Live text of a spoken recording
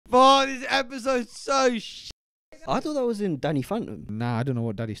Oh, this episode's so I thought that was in Danny Phantom. Nah, I don't know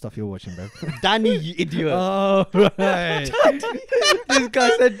what daddy stuff you're watching, bro. Danny, you idiot. Oh, right. This guy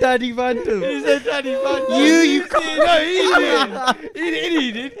said Danny Phantom. He said daddy Phantom. You No,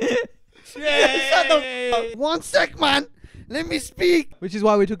 he did. Yeah. 1 sec, man. Let me speak. Which is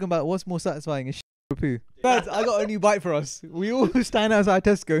why we're talking about what's more satisfying, a or poo. Lads, I got a new bite for us. We all stand outside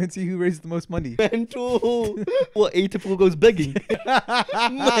Tesco and see who raises the most money. Mental. What, Atypical goes begging?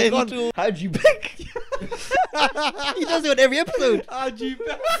 Mental. How'd you beg? He does it on every episode. How'd you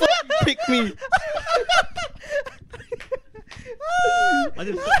beg? Pick me.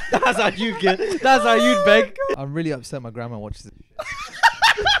 That's how you get. That's how you'd beg. I'm really upset my grandma watches it.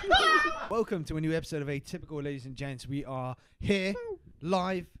 Welcome to a new episode of Atypical, ladies and gents. We are here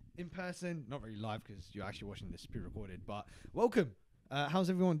live in person. Not really live because you're actually watching this pre-recorded, but welcome. How's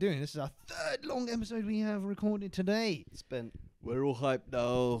everyone doing? This is our third long episode we have recorded today. We're all hyped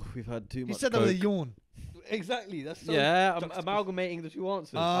now. We've had too much. You said that with a yawn. Exactly. That's so Yeah, I'm amalgamating the two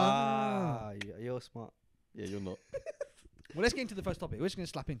answers. You're smart. Yeah, you're not. Well, let's get into the first topic. We're just going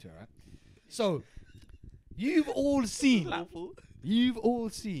to slap into it, right? So, you've all seen. No.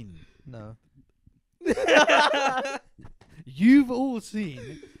 You've all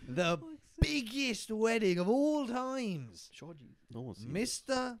seen the biggest wedding of all times. No one's seen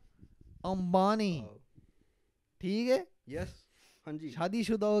Mr. Ambani. ठीक है? Yes. Hanji.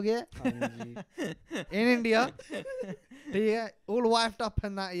 शादीशुदा हो गया Hanji. in India. ठीक है? All wifed up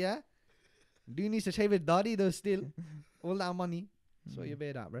and that, yeah? Do you need to shave his daddy though still? All that money. So you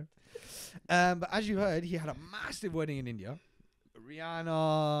bear that, bro. But as you heard, he had a massive wedding in India.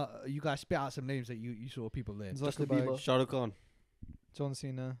 Rihanna, you guys spit out some names that you saw people there. Justin Bieber. Bieber. Shah Rukh Khan. John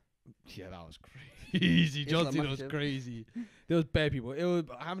Cena. Yeah, that was crazy. Islam John Cena was Maktoum. crazy. There was bare people. It was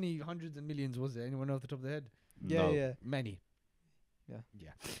how many hundreds and millions was there? Anyone off the top of their head? Yeah, No. yeah. Many.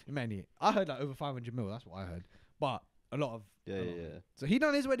 Yeah. Many. I heard like over 500 mil. That's what I heard. But a lot of. Yeah, a lot yeah, of yeah. it. So he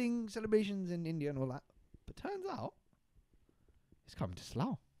done his wedding celebrations in India and all that. But turns out, he's coming to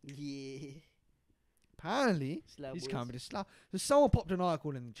Slough. Yeah. Apparently, Slough he's boys. coming to Slough. So someone popped an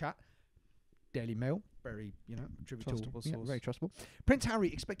article in the chat. Daily Mail, very, attributable. Trustable Yeah, source. very trustable. Prince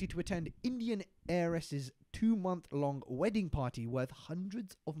Harry expected to attend Indian heiress's 2-month-long wedding party worth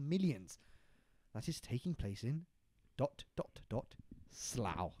hundreds of millions. That is taking place in ...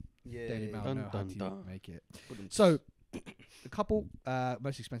 Slough. Yeah. Daily Mail Dun, know how dun, to dun. make it. So, the couple,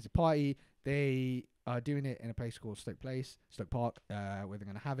 most expensive party, they are doing it in a place called Stoke Park, where they're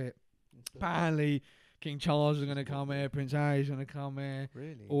going to have it. Apparently, King Charles is going to come here, Prince Harry's going to come here,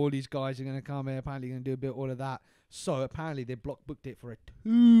 Really? all these guys are going to come here, apparently going to do a bit all of that. So, apparently, they booked it for a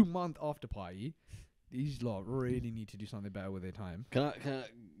 2-month after party. These lot really need to do something better with their time. Can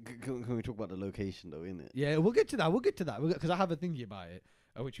we talk about the location though, innit? Yeah, we'll get to that. Because I have a thingy about it,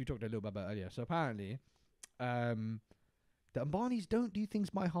 which we talked a little bit about earlier. So apparently, the Ambanis don't do things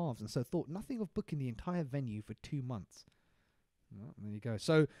by halves, and so thought nothing of booking the entire venue for 2 months. Well, there you go.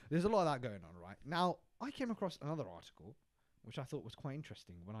 So there's a lot of that going on, right? Now, I came across another article, which I thought was quite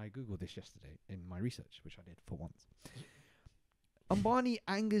interesting when I Googled this yesterday in my research, which I did for once. Ambani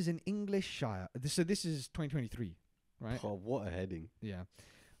angers in English Shire. So this is 2023, right? Oh, what a heading. Yeah.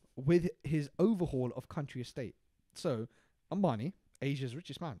 With his overhaul of country estate. So, Ambani, Asia's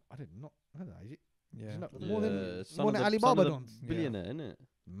richest man. I did not know that. Is it? Yeah. Isn't that more than son more of than the- Alibaba son of the dons? billionaire, innit?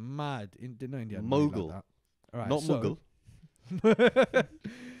 Mad. No India. had money like Mogul. that. All right, Not so, Mughal.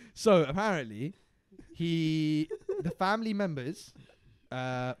 So apparently, the family members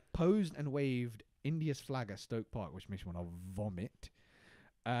posed and waved India's flag at Stoke Park, which makes me want to vomit.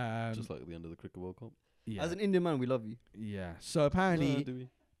 Just like at the end of the Cricket World Cup. Yeah. As an Indian man, we love you. Yeah. So apparently, Do we?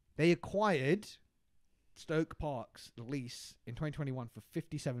 they acquired Stoke Park's lease in 2021 for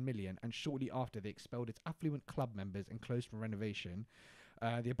 57 million, and shortly after they expelled its affluent club members and closed for renovation.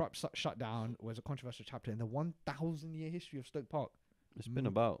 The abrupt shutdown was a controversial chapter in the 1,000-year history of Stoke Park. It's been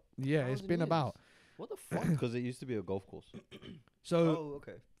about. Yeah, it's 1,000 been years. about. What the fuck? Because it used to be a golf course. So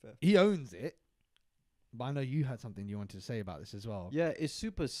okay. Fair. he owns it, but I know you had something you wanted to say about this as well. Yeah, it's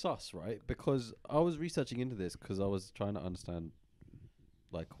super sus, right? Because I was researching into this because I was trying to understand,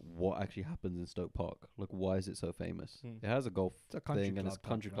 like, what actually happens in Stoke Park. Like, why is it so famous? It has a golf It's a country thing and it's club,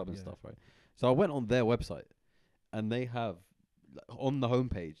 country right? club and Yeah. stuff, right? So I went on their website, and they have, on the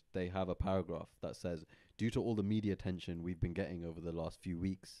homepage, they have a paragraph that says, due to all the media attention we've been getting over the last few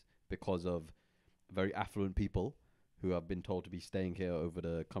weeks because of very affluent people who have been told to be staying here over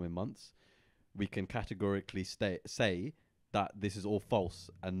the coming months, we can categorically say that this is all false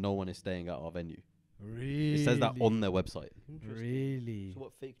and no one is staying at our venue. Really? It says that on their website. Really? So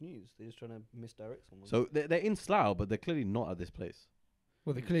what, fake news? They're just trying to misdirect someone. So they're in Slough, but they're clearly not at this place.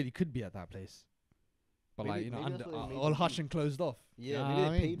 Well, they clearly could be at that place, but Maybe- like you know, maybe that's what they made all them hush do. and closed off. Yeah, know maybe what they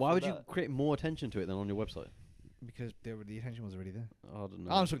I mean? paid Why for would you that. create more attention to it than on your website? Because the attention was already there. I don't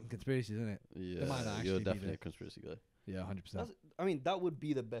know. I'm talking conspiracies, isn't it? Yeah, might not actually you're be definitely there. a conspiracy guy. Yeah, 100%. That's, I mean, that would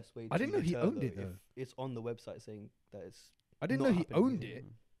be the best way. I didn't know he deter, owned it, if though. it's on the website saying that it's. I didn't not know he happening. owned it.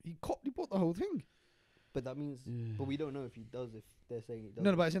 He bought the whole thing. But that means, but we don't know if he does. If they're saying it does.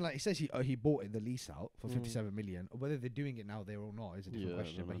 No, but it's in like he says he bought it, the lease out for Mm. 57 million. Or whether they're doing it now there or not is a different Yeah, I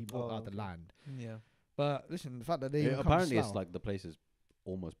question. don't But know. he bought Oh, out the okay. land. Yeah. But listen, the fact that they Yeah, even come apparently Slough- it's like the place is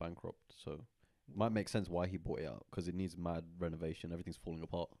almost bankrupt, so it might make sense why he bought it out because it needs mad renovation. Everything's falling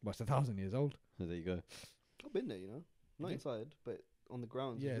apart. well, it's 1,000 years old. So there you go. I've been there, not Okay. inside, but on the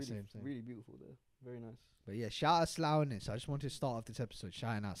grounds. Yeah, it's really, same. really beautiful there. Very nice. But yeah, shout out Slough in it. So I just wanted to start off this episode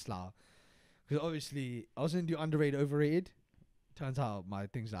shouting out Slough. Because obviously, I was going to do underrated, overrated. Turns out my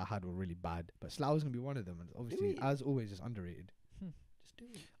things that I had were really bad. But Slough was going to be one of them. And obviously, Really? as always, it's underrated. Just do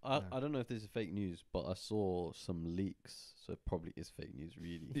it. Yeah. I don't know if this is fake news, but I saw some leaks, so it probably is fake news,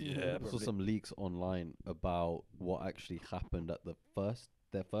 really. Yeah, I saw some leaks online about what actually happened at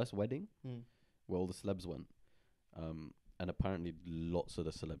their first wedding, where all the celebs went. And apparently lots of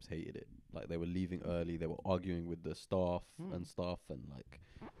the celebs hated it. Like they were leaving early, they were arguing with the staff and stuff, and like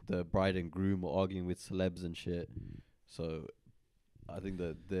the bride and groom were arguing with celebs and shit. So I think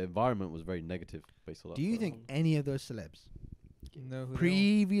the environment was very negative based on that. Do you think any of those celebs No. Who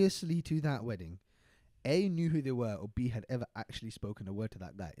previously to that wedding, A, knew who they were, or B, had ever actually spoken a word to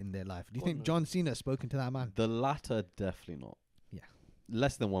that guy in their life? Do you God, think no. John Cena has spoken to that man? The latter definitely not. Yeah.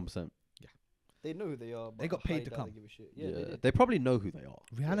 Less than 1%. They know who they are. But They got I paid highly to doubt come. They give a shit. Yeah, they did. They probably know who they are.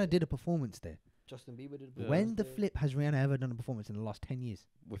 Rihanna Yeah. did a performance there. Justin Bieber did. Yeah. When the there. flip has Rihanna ever done a performance in the last 10 years?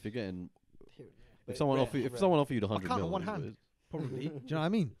 If you're getting, Here and there. if But someone rare, offer, if rare. someone offer you the I 100 count on mil, one hand. Probably. Do you know what I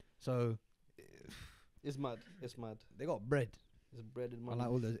mean? So It's mad. It's mad. they got bread. It's bread and I money. like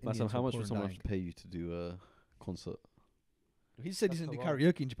all those. That's Indians how who much are would someone have pouring to pay you to do a concert? dying. He said That's he's going to do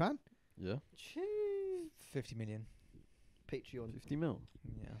halal. karaoke in Japan. Yeah, 50 million. Patreon. 50 mil.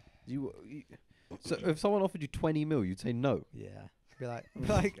 Yeah. You so if someone offered you 20 mil, you'd say no. Yeah.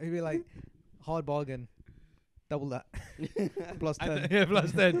 It'd be like hard bargain. Double that. Plus 10. Yeah,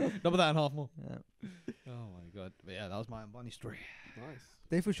 plus 10. Double that and half more. Yeah. Oh my god. But yeah, that was my Ambani story. Nice.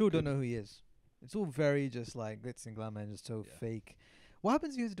 They for sure don't know who he is. It's all very just like glitz and glamour and just so Yeah. fake. What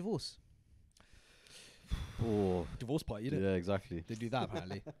happens if he has a divorce? Oh, Divorce party, you know? yeah, exactly. They do that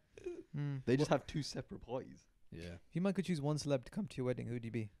apparently. They just have two separate parties. Yeah. If you might could choose one celeb to come to your wedding, who would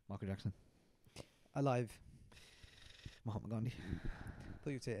you be? Michael Jackson. Alive. Mahatma Gandhi. Thought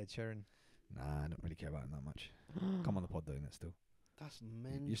you'd say Ed Sheeran. Nah, I don't really care about him that much. Come on the pod though, innit, still. That's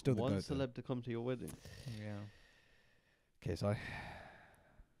men. You're still the One goat. though. celeb to come to your wedding. Yeah. Okay, so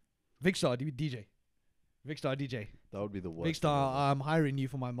Vicstar, DJ. Vicstar DJ. That would be the worst. Vicstar, I'm hiring you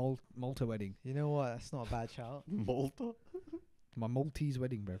for my Malta wedding. You know what? That's not a bad shout. Malta. My Maltese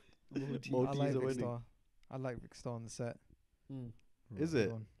wedding, bro. I Maltese like wedding. Vicstar. I like Vicstar on the set. Is Good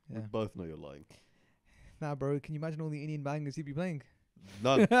it? one. We Yeah. both know you're lying. Nah, bro. Can you imagine all the Indian bangers he'd be playing?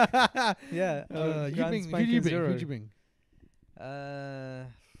 None. Yeah. Who'd you bring? Zero. Who'd you bring? Do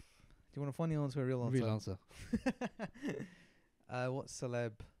you want a funny answer or a real answer? Real answer. What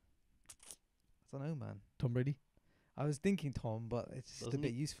celeb? I don't know, man. Tom Brady. I was thinking Tom, but it's just Doesn't a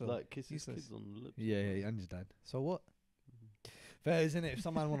bit he, useful. Like kiss his Useless. kids on the lips. Yeah, and his dad. So what? Fair, isn't it? If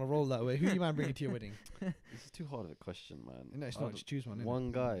someone want to roll that way, who you man bringing to your wedding? This is too hard of a question, man. No, it's I not. don't- Just choose one. innit?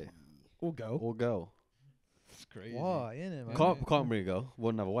 One guy or girl. or girl. It's crazy. Why? Innit, man? Can't bring a girl.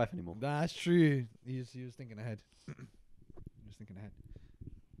 Wouldn't have a wife anymore. That's true. He was thinking ahead. He was thinking ahead.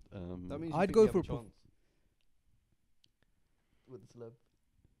 That means I'd you go think you for have a a chance with the celeb.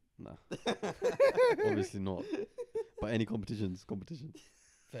 Nah. Obviously not. But any competition's competition.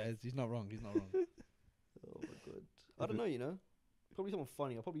 Fair. He's not wrong. He's not wrong. Oh my god. I don't know, Probably someone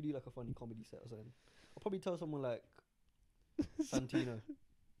funny. I'll probably do like a funny comedy set or something. I'll probably tell someone like Santino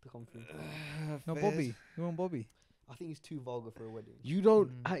to come through. No, Bobby. You want Bobby? I think he's too vulgar for a wedding. You don't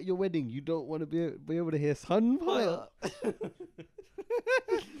Mm. at your wedding. You don't want to be able to hear Sunfire.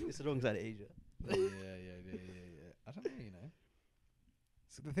 It's the wrong side of Asia. yeah. I don't know,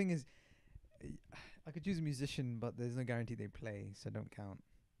 So the thing is, I could choose a musician, but there's no guarantee they play, so don't count.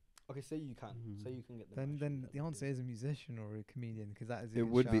 Okay, say you can. Mhm. Say you can get them. Then the answer is a musician or a comedian, because that is. a It good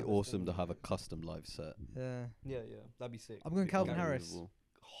would be shout. awesome to have a custom live set. Yeah. Yeah, that'd be sick. I'm going Big Calvin Gary. Harris.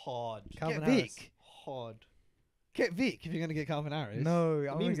 Hard. Calvin Get Harris. Vic. Hard. Get Vic if you're gonna get Calvin Harris. No, I'm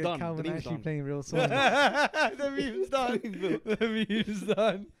gonna meme's get done. Calvin The meme's actually done. playing real songs. The meme's done. The meme's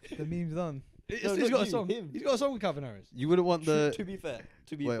done. The meme's done. No, He's not got a you, song. him. He's got a song with Calvin Harris. You wouldn't want the. To be fair.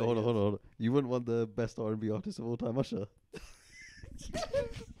 Wait, hold on. You wouldn't want the best R&B artist of all time, Usher.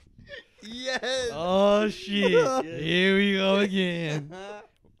 Yes. Oh shit! Here we go again.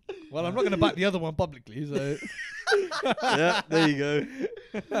 Well, I'm not gonna back the other one publicly, so Yeah, there you go.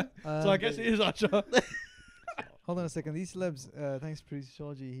 so I guess it is Usher. Hold on a second. These celebs, thanks, Producer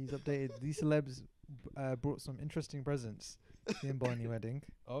Shaji. He's updated. These celebs brought some interesting presents to the Ambani wedding.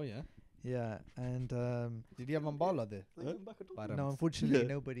 Oh yeah. Yeah, and Did he have Ambala there? no, unfortunately, Yeah.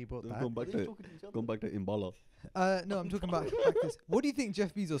 nobody brought They've that. gone back to Imbala. No, I'm talking about this. What do you think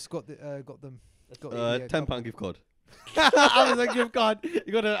Jeff Bezos got them? Got the, £10 couple? gift card. Amazon gift card.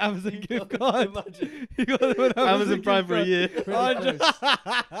 You got an Amazon gift card. You got an Amazon Prime for a year.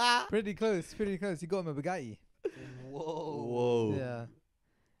 Pretty close. Pretty close. You got him a Bugatti. Whoa. Yeah.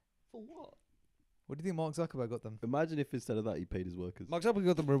 For what? What do you think Mark Zuckerberg got them? Imagine if instead of that he paid his workers. Mark Zuckerberg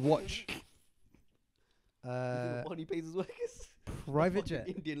got them a watch. What he pays his workers? Private Fucking jet.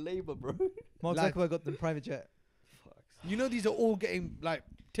 Indian labor, bro. Mark Like- Zuckerberg got them private jet. You know these are all getting like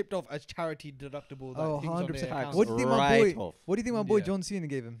tipped off as charity deductible. Oh, things on their 100%. accounts. What do you think my Right boy? off. What do you think my boy Yeah. John Cena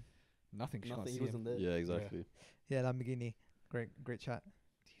gave him? Nothing. You can't Nothing. see He him. wasn't there. Yeah, exactly. Yeah, Lamborghini. Great chat.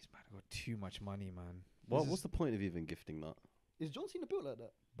 These man got too much money, man. What? This What's the point of even gifting that? Is John Cena built like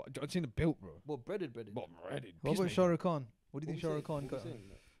that? But John Cena built, bro. What breaded? What breaded? What about Shah Rukh Khan? What do you think Shah Rukh Khan What got? we saying?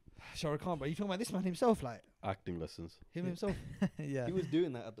 Shah Rukh Khan, but you talking about this man himself, like Acting lessons. him Yeah. himself? Yeah. He was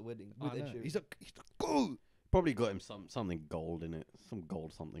doing that at the wedding with I Ed know. Sheeran. He's a gold. Probably got him something gold in it. Some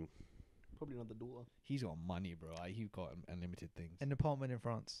gold something. Probably not the daughter. He's got money, bro. He got unlimited things. An apartment in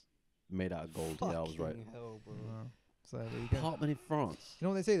France. Made out of gold. Yeah, I was right. Fucking hell, bro. So there you go. Apartment in France. You know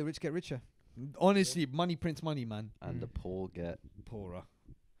what they say? The rich get richer. Honestly, money prints money, man. And the poor get. Poorer.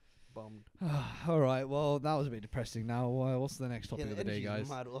 Bummed. All right. Well, that was a bit depressing. Now, what's the next topic Yeah, of the day, energy's guys?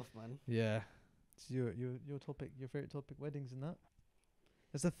 mad off, man. Yeah. It's your topic, your favorite topic, weddings and that.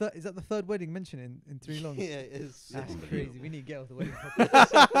 That's the third. Is that the third wedding mentioned in 3 longs? Yeah, it is. That's Unbelievable. crazy. We need to get off the wedding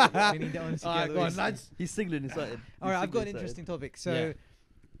topic. We need to honestly All get right, off the go on, wedding lads. He's singling inside. All right, I've got an interesting topic. So,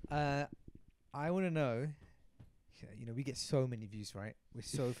 I want to know. You know, we get so many views, right? We're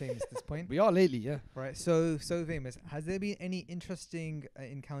so famous at this point, We are lately, yeah. right? So famous. Has there been any interesting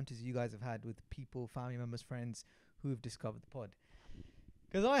encounters you guys have had with people, family members, friends who have discovered the pod?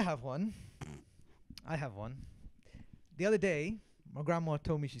 Because I have one. The other day, my grandma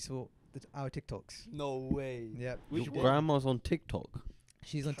told me she saw our TikToks. No way. Yep. Which Your one? grandma's on TikTok.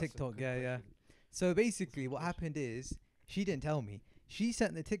 She's on That's a TikTok, good yeah. question. So basically, what happened is she didn't tell me. She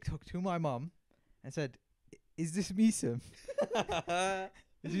sent the TikTok to my mum and said, "Is this Meesum?"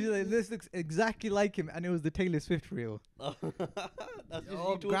 She's like, "This looks exactly like him," and it was the Taylor Swift reel. That's just you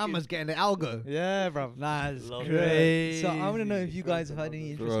Oh, talking. grandma's getting the algo. Yeah, bro. That's Love crazy. So I want to know if you guys have had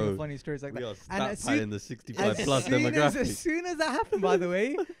any interesting or Bro, funny stories like We that. are And stat as soon- in the 65 plus as demographic. soon as that happened, by the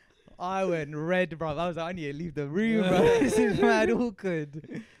way, I went red, bro. I was like, I need to leave the room, bro. This is mad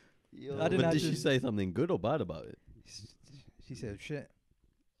awkward. Yo, I didn't But have did to- she say something good or bad about it? She said, "Shit."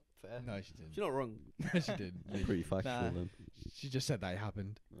 fair. No, she didn't. She's not wrong. No, she didn't. Pretty factual Nah. then. She just said that it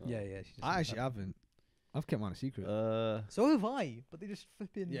happened. Yeah. She just I said actually that. haven't. I've kept mine a secret. So have I, but they just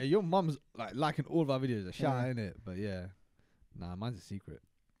flipping. Yeah, your mum's like liking all of our videos. A shout, Yeah. innit? But yeah, nah, mine's a secret.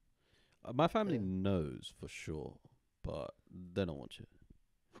 My family Yeah. knows for sure, but they don't watch it.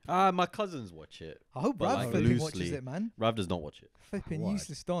 My cousins watch it. I hope But Rav like flipping watches loosely. it, man. Rav does not watch it. Flipping What a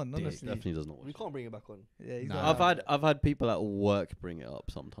useless don, dick. honestly. Definitely does not watch We it. can't bring it back on. Yeah, he's Nah. got I've had people at work bring it up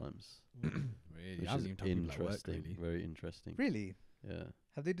sometimes, Really, which I haven't is even told people at work, interesting. really. Very interesting. Really? Yeah.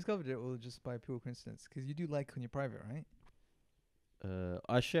 Have they discovered it or just by pure coincidence? Because you do like on your private, right?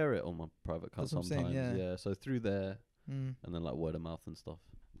 I share it on my private account That's what I'm saying, sometimes. yeah. Yeah. So through there, Mm. and then like word of mouth and stuff.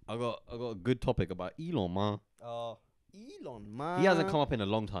 I got a good topic about Elon, man. Elon, man. He hasn't come up in a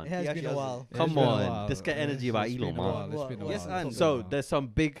long time. It has He been actually a while. Yeah, Come it's been a on, while. let's get Yeah, energy about it's Elon, been a man. while, it's been a Yes, while. and- So there's some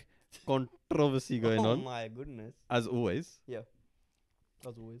big controversy going Oh on, my goodness. as always.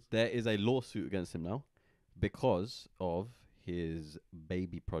 As always. There is a lawsuit against him now because of his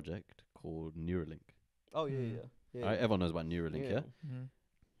baby project called Neuralink. Oh yeah, Mm. yeah. Right? Everyone knows about Neuralink, yeah? Mm.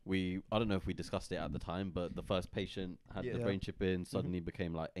 I don't know if we discussed it at the time, but the first patient had Yeah. the Yeah. brain chip in, suddenly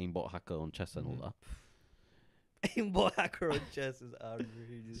became like aimbot hacker on chess and all Mhm. that. Aimbot hacker on chess is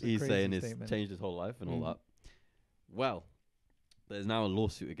outrageous. a He's crazy saying it's statement. changed his whole life and all Mhm. that. Well, there's now a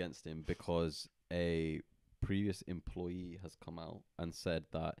lawsuit against him because a previous employee has come out and said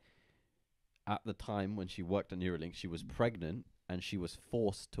that at the time when she worked at Neuralink, she was pregnant and she was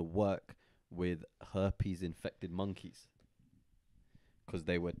forced to work with herpes infected monkeys because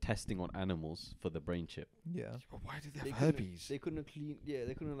they were testing on animals for the brain chip. Yeah. Why did They couldn't- They couldn't have clean. Yeah,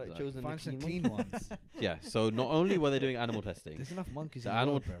 they couldn't have like Exactly. chosen Find the some clean clean one. ones. Yeah, so not only were they doing animal testing, There's enough monkeys. the in the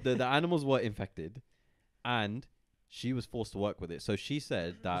animal world, bruv. the animals were infected and She was forced to work with it. So she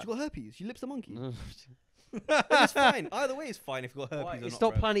said that. She got herpes. She lips the monkey. No, It's fine. Either way, it's fine if you got herpes Why? or It's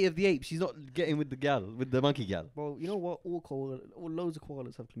not. not Planet of the Apes. She's not getting with the gal, with the monkey gal. Well, you know what? Loads of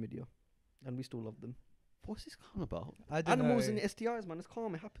koalas have chlamydia, and we still love them. What's this calm about? I don't Animals know. and STIs, man. It's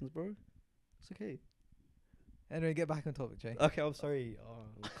calm. It happens, bro. It's okay. Anyway, get back on topic, Jay. Okay, I'm sorry.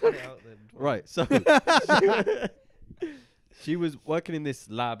 Cut it out then. Right. So she was working in this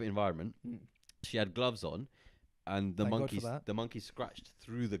lab environment. Mm. She had gloves on, and the Thank God for that. monkey scratched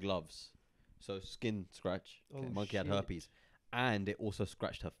through the gloves. So skin scratch. Oh, The monkey had shit. herpes, and it also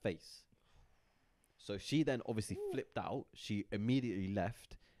scratched her face. So she then obviously flipped out. She immediately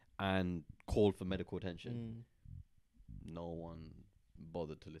left and called for medical attention. No one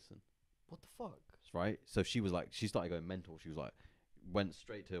bothered to listen. What the fuck? Right? So she was like, she started going mental. She was like, went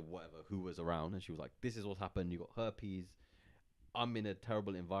straight to who was around, and she was like, this is what's happened. You got herpes. I'm in a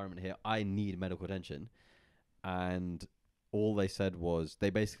terrible environment here. I need medical attention. And all they said was they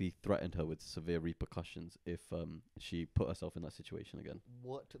basically threatened her with severe repercussions if she put herself in that situation again.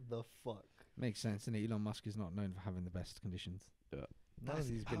 What the fuck? Makes sense, and Elon Musk is not known for having the best conditions. None of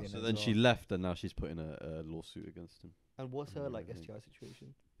these how- billionaires. So then she are. left, and now she's putting a lawsuit against him. And what's her like Mm. STI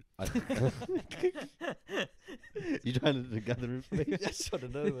situation? You trying to gather information? Yes, I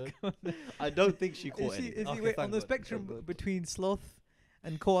don't know, man. I don't think she caught Is she, any. is Okay, he wait, on thank the God, spectrum thank God. between sloth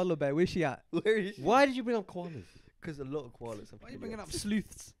and koala bear? Where's she at? Where is she? Why did you bring up koalas? Because a lot of koalas have. Why are you chlamydia. bringing up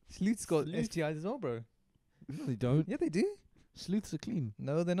sleuths? Sleuths got Sleuth? STIs as well, bro. No, they don't. Yeah, they do. Sleuths are clean.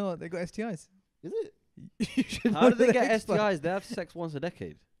 No, they're not. They got STIs. Is it? You should How know do they the get expert. STIs? They have sex once a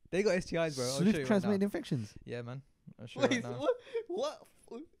decade. They got STIs, bro. I'll show Sleuth you right transmitted now. infections. Yeah, man. I'll show you Wait, right now.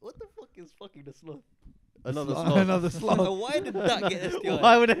 what the fuck is fucking the sloth? Another Sloth. sloth. Another sloth. Why did that get STI?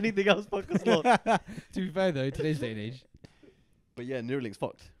 Why would anything else fuck a sloth? To be fair though, today's day and age. But yeah, Neuralink's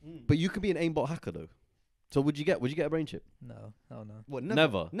fucked. Mm. But you could be an aimbot hacker though. So would you get a brain chip? No. Oh no. What?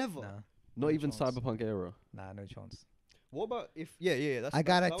 Never. Never. Nah. Not No even chance. Cyberpunk era. Nah, no chance. What about if? Yeah. That's, I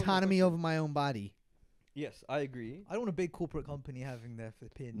got that was my autonomy question. over my own body. Yes, I agree. I don't want a big corporate company having their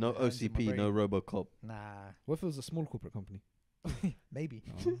pin. No hands in my OCP, no brain. RoboCop. Nah. What if it was a small corporate company? Maybe.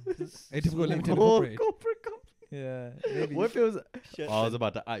 Atypical Limited Small Incorporated. corporate company. Yeah. Maybe. What if it was? Shit. I was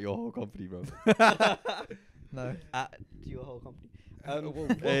about to at your whole company, bro. No. At your whole company.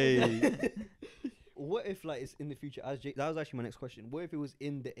 Hey. What if like it's in the future? That was actually my next question. What if it was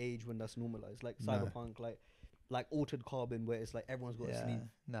in the age when that's normalized, like No. cyberpunk, like altered carbon, where it's like everyone's got a Yeah. sleeve.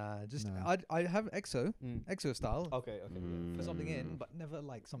 Nah. Just No. I'd have exo Mm. style. Okay. For something in, Mm. but never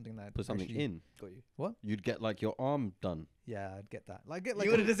like something that Put something actually- in. Got you. You'd get like your arm done. Yeah, I'd get that. Like get like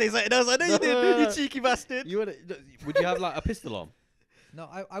You a- wanted to say something else. I know you did. You cheeky bastard. You would you have like a pistol arm? no,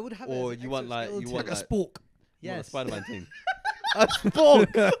 I would have. it Or as an you want like you exoskeleton. want Like a like spork. you want a Yes. Spider-Man thing. A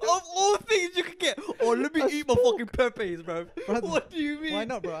spork. Of all things you could get. Oh, let me eat my fucking Pepe's, bro. Brother, What do you mean? Why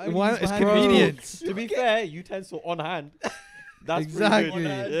not, bro? I would Why use not? my It's hand. convenience. To be fair, utensil on hand. That's Exactly. pretty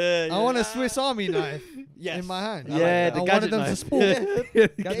good. Yeah, I want a Swiss Army knife Yes. in my hand. Yeah, I the wanted gadget them knife. to sport.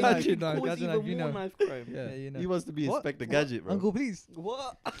 Gadget Gadget knife. knife. Cause Gadget even knife, you more know. knife crime. Yeah, you know. He wants to be What? Inspector What? Gadget, bro. Uncle, please.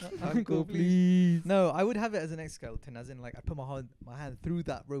 What? Uncle, please. No, I would have it as an exoskeleton, as in like I put my hand through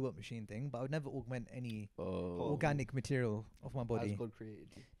that robot machine thing, but I would never augment any Oh. organic material of my As body. God created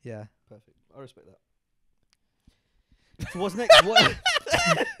you. Yeah. Perfect. I respect that. So what's next? What?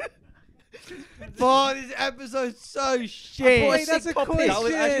 Oh, this episode's so Boy, shit. that's a That was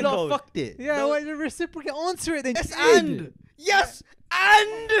actually question. not fucked it. Yeah, No. why the reciprocate answer it then? Yes, kid. and yes,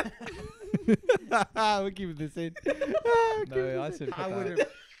 and We're keeping this in. No, I said I cut would've-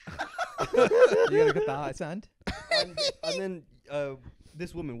 that. You gotta cut that out. It's and. and then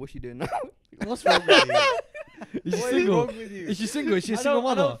this woman, what's she doing now? What's wrong with you? Is she What is single? wrong with you? Is she single? Is she a I single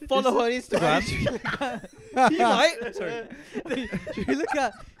don't- I mother? don't follow her on Instagram. You right? Sorry.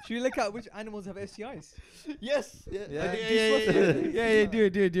 Should we look at which animals have STIs? Yes. Yeah. Yeah. I Yeah,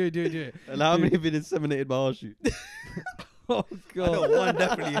 did- yeah, do it. And how many have been inseminated by our shoot? Oh I know god. one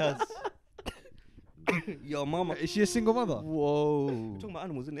definitely has. Yo, mama. Is she a single mother? We're Whoa. talking about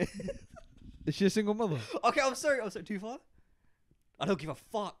animals, isn't it? Is she a single mother? Okay, I'm sorry. Too far? I don't give a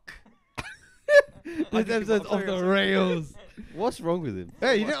fuck. This episode's off the rails. What's wrong with him?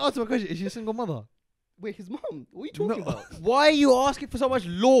 Hey, you didn't answer my question. Is she a single mother? Wait, his mum? What are you talking No. about? Why are you asking for so much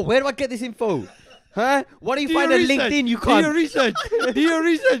law? Where do I get this info? Huh? Why don't you Do find your a research. LinkedIn? You Do your can't. research. Do your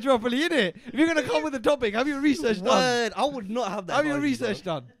research properly, innit? If you're gonna come with a topic, have your research done. Word. I would not have that. Have your advice, bro. research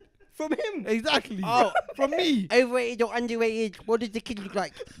done. From him. Exactly. Oh. From me. Overrated or underrated? What does the kid look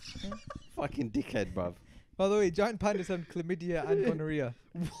like? Fucking dickhead, bruv. By the way, giant pandas have chlamydia and gonorrhea.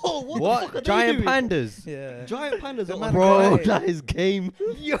 Whoa, what? The fuck What? are Giant they doing? pandas? Yeah. Giant pandas The are man- on Bro, Right. that is game.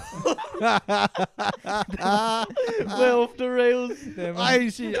 Yo. We're off the rails. They're I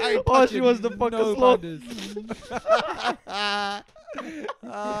ain't see. I ain't Oh, she touching wants to fuck a no sloth. pandas.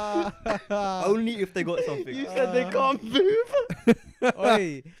 Only if they got something. You said they can't move.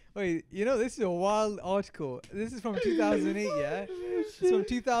 Wait, you know, this is a wild article. This is from 2008, yeah? It's from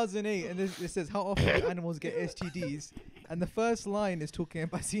 2008, and this says, how often do animals get STDs? And the first line is talking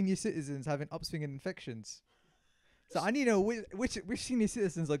about senior citizens having upswing in infections. So I need to know which senior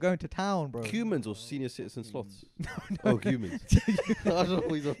citizens are going to town, bro. Humans or senior citizen sloths? Oh, humans. I don't know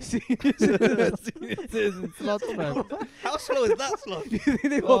what he's on. Citizen sloths, man. How slow is that slow? you think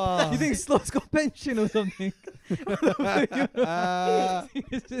they got, you think sloths got pension or something?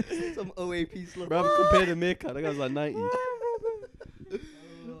 Some OAP slow. Bro, compared to Meerkat, that guy's like 90.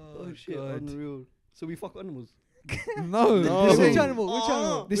 Oh shit, God. unreal. So we fuck animals. No, No. this Which ain't- animal? Which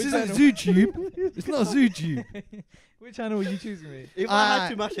animal? This Which isn't animal? ZooTube. It's not ZooTube. Which animal you choosing me? If I had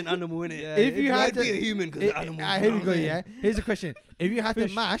to mash an animal in it, Yeah, If you I'd had be a to, human because the animal. here we go. Yeah, here's a question: if you had to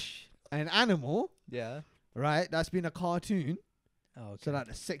Fish. mash an animal, Yeah. right, that's been a cartoon, Oh, so like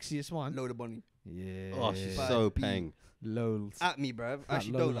the sexiest one. Load of bunny. Yeah. Oh, she's Bad so beat. pang. Lols. At me, bruv. At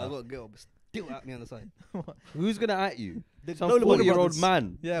Actually, don't. Lola. I got a girl, but still at me on the side. Who's gonna at you? The Some Lola Bunny 40-year-old brothers.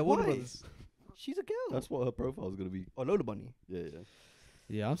 man. Yeah, Warner Why? Brothers. She's a girl. That's what her profile's gonna be. Oh, Lola Bunny. Yeah, yeah.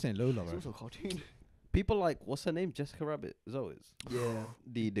 Yeah, I'm saying Lola, It's bro. also a cartoon. People like, what's her name? Jessica Rabbit. Is that what it is? Yeah.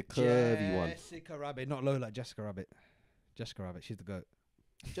 The curvy one. Jessica Rabbit, not Lola. Jessica Rabbit. Jessica Rabbit. She's the goat.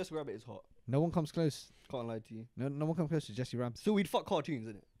 Jessica Rabbit is hot. No one comes close. Can't lie to you. No one comes close to Jessie Rabbit. So we'd fuck cartoons,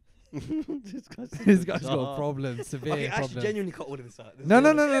 innit? This guy's This guy's got bizarre. problems, severe Okay, actually, problems. genuinely cut all of this out. This No, is no,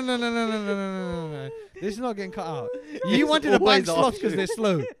 all- no, no, no, no, no, no, no, no, no, no. This is not getting cut out. You It's wanted to bang always sloths after. because they're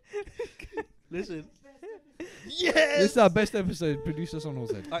slow. Listen. This Yes. is our best episode. Producer Sonal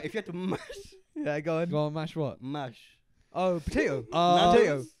said. Alright, if you had to mash, Yeah, go on. Go on, mash what? mash. Oh, potato.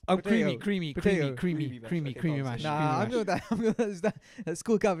 Potato. Oh, Potato. creamy, Potato. Creamy creamy mash. mash. Nah, I'm creamy going that. I'm going that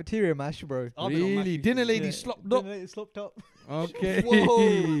school cafeteria mash, bro. I've been on mash Really? Dinner recently. lady Yeah. slopped up. Then it slopped up. Okay.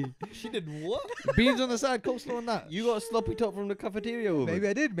 Whoa. She did what? Beans on the side, coleslaw on that. You got a sloppy top from the cafeteria woman. Maybe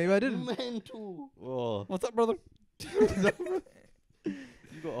I did. Maybe I didn't. Mental. Oh, What's up, brother? you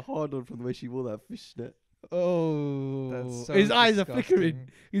got a hard on from the way she wore that fishnet. Oh, That's so his eyes are flickering. disgusting.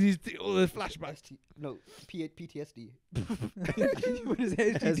 Because he's all the flashbacks. No, PTSD. What is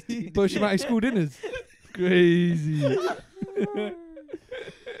HDD? Post-traumatic school dinners. Crazy.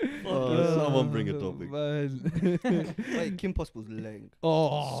 Someone bring a topic. Man. Wait, Kim Possible's leg.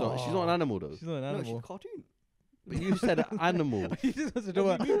 Oh, So she's not an animal though. She's not an No, she's animal. a cartoon. But you said animal. He just wants to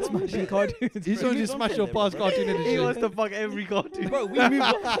talk about smashing cartoons. He's bro. going to smash your past cartoon He wants industry. to fuck every cartoon. Bro, we moved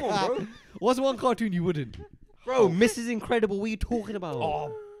on. Come on, bro. What's one cartoon you wouldn't? Bro, Mrs. Incredible, what are you talking about?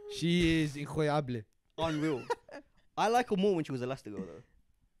 Oh, she is incroyable. Unreal. I like her more when she was Elastigirl though.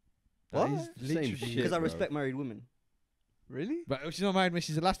 That What? is Same literally- shit. Because I bro. respect married women. Really? But she's not married when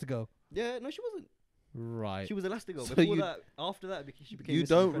she's Elastigirl. Yeah, no, she wasn't. Right. She was Elastigirl. So Before you- that, after that, she became. You Mrs.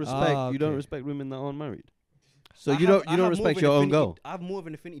 don't Incredible. respect. You don't okay. respect women that aren't married. So I you have- don't. I You don't have more respect of an your own affinity- girl. I have more of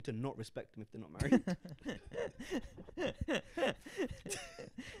an affinity to not respect them if they're not married.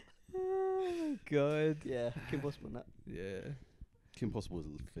 Oh my god. yeah, Kim Possible and that. Yeah. Kim Possible is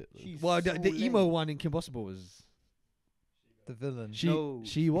fit. Though. She's Well, so the emo lame. one in Kim Possible was The villain. she. No.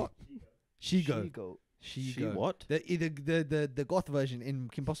 She what? She go. She-Go. She go. what? The goth version in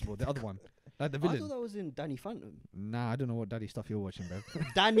Kim Possible, the other one, like the I thought villain. that was in Danny Phantom. Nah, I don't know what daddy stuff you're watching, bro.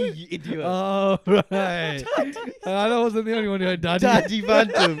 Danny, you idiot. Oh right. I wasn't the only one who heard daddy. Daddy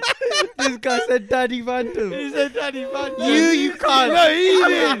Phantom. This guy said Daddy Phantom. He said daddy Phantom. You can't. No,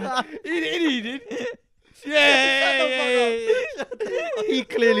 he did. He did. Yeah. He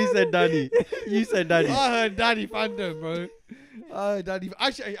clearly said Danny. You said Daddy. I heard daddy Phantom, bro. I heard daddy.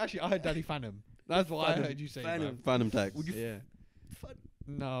 Actually, I heard daddy Phantom. That's what I Phantom. heard you say. Phantom. Phantom tax. Would you Yeah. Fun-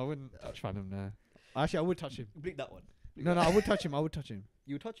 No, I wouldn't touch Phantom. No. Actually, I would touch him. Bleep that one. Bleep No, that. I would touch him. I would touch him.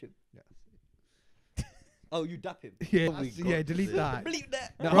 You would touch him? Yeah. Oh, you dap him? Yeah, Oh, we yeah. got Delete this. that. Bleep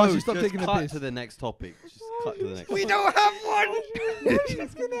that. No, Bro, Archie, stop just taking the cut piss. to the next topic. Just cut to the next. We topic. don't have one!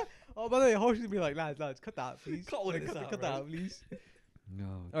 She's gonna. Oh, by the way, Harsh would be like, lads, cut that out, please. Cut all of this out, cut bro. that out, please. No.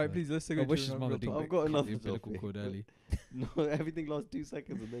 All right, please, let's I go wish to his a mother real didn't. topic. I've got cut enough the umbilical topic. cord early. No, everything lasts 2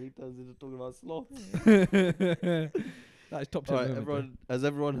 seconds and then he turns into talking about sloths. That is top 10. Alright, moment, bro. has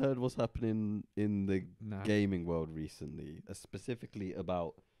everyone heard what's happening in the Nah. gaming world recently? Specifically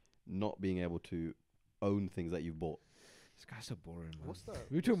about not being able to own things that you've bought. This guy's so boring, man. What's that?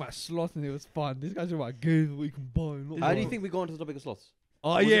 We were talking about sloth and it was fun. This guy's talking about games what you can buy. Not How do you buy. think we go onto the topic of sloths?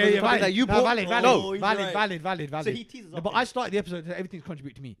 Oh Was it yeah, because yeah, of something valid. that you No, bought? valid, Oh, valid, he's valid, right. valid, valid, So valid. he teases No, up. but I started the episode, so everything's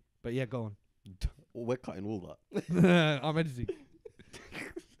contribute to me. But yeah, go Well, we're cutting all that. on. I'm editing.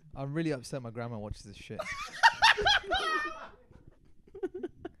 I'm really upset my grandma watches this shit.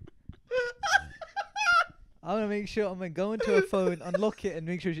 I want to make sure I'm going to go into her phone, unlock it, and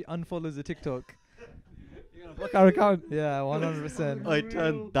make sure she unfollows the TikTok. Block our account. Yeah, 100%. I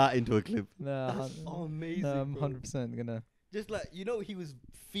turned that into a clip. No, Amazing. no, I'm bro. 100% gonna. Just like he was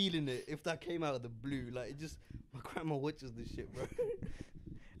feeling it. If that came out of the blue, like it just my grandma watches this shit, bro.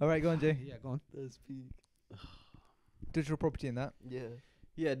 All right, go on, Jay. Yeah, go on. That's peak. Digital property in that. Yeah.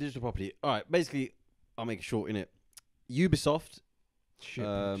 Yeah, digital property. All right, basically, I'll make it short in it. Ubisoft, Shit,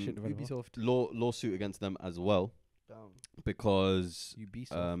 shit developer. Ubisoft. lawsuit against them as well Damn. because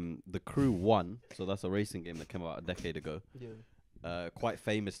Ubisoft. the Crew 1, so that's a racing game that came out a decade ago. Yeah. Quite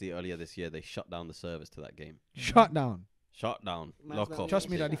famously, earlier this year, they shut down the service to that game. Shut down. Shut down. Man's Lock not off. Trust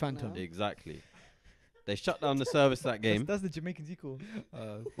me, shut Daddy down Phantom. now. Exactly. They shut down the service to that game. That's the Jamaican sequel.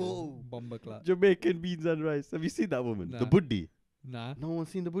 Oh. Bomber clap. Jamaican beans and rice. Have you seen that woman? Nah. The Buddhi. Nah. No one's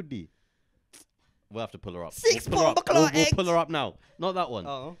seen the Buddhi. We'll have to pull her up. Six We'll pull her up. bomber claw We'll eggs. pull her up now. Not that one.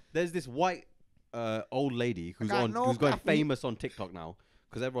 Oh. There's this white old lady who's got on no who's going coffee. famous on TikTok now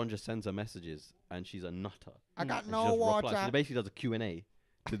because everyone just sends her messages and she's a nutter. I got And she no just water. replies. She basically does a Q&A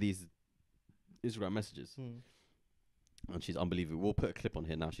to these Instagram messages and she's unbelievable. We'll put a clip on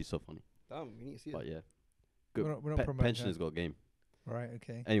here now. She's so funny. Damn, we need to see But it. yeah, good. We're not promoting Pensioners got a game. Right,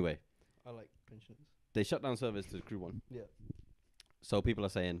 okay. Anyway, I like pensions. they shut down service to the Crew 1. Yeah. So people are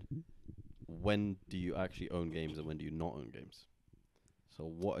saying, when do you actually own games and when do you not own games? So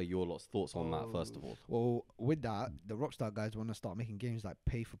what are your lot's thoughts on that first of all? Well, with that, the Rockstar guys want to start making games like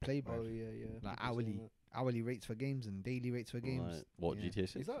pay for play, bro. Oh yeah, yeah. Like People saying hourly rates for games and daily rates for games. Right. What, Yeah. GTA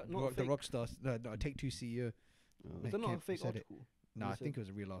 6? that. Is that not The fake? Rockstar, no, Take Two CEO. Oh. Is that not a Kev fake said it. article? No, You I think said- it was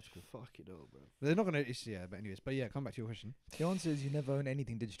a real article. Fuck it up, bro. They're not gonna. Yeah, but anyways, but yeah, come back to your question. The answer is you never own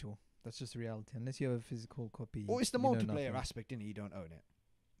anything digital. That's just the reality. Unless you have a physical copy. Well, it's the you know multiplayer nothing. aspect, innit? You don't own it.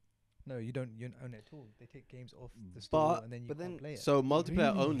 No, you don't own it at all. They take games off the store and then you but can't then- play it. So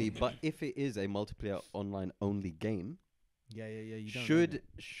multiplayer Really? only, but if it is a multiplayer online only game, Yeah. You don't. own it.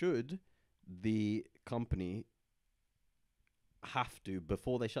 should the company have to,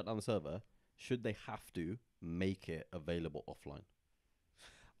 before they shut down the server, should they have to make it available offline?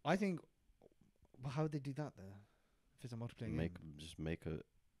 I think. Well, how would they do that though? If it's a multiplayer game, Just make a,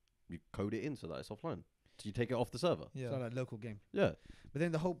 you code it in so that it's offline. So you take it off the server. yeah. so like local game. Yeah. But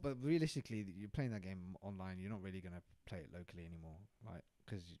then but realistically, you're playing that game online. You're not really gonna play it locally anymore, like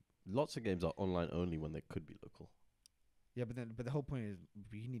because. Lots of games are online only when they could be local. Yeah, but the whole point is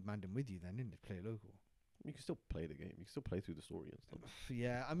you need Mandem with you then, didn't it, to play it local? You can still play the game. You can still play through the story and stuff.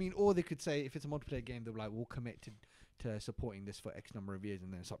 Yeah, I mean, or they could say if it's a multiplayer game, they'll be like, we'll commit to supporting this for X number of years,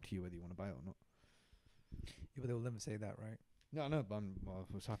 and then it's up to you whether you want to buy it or not. Yeah, but they will never say that, right? No, but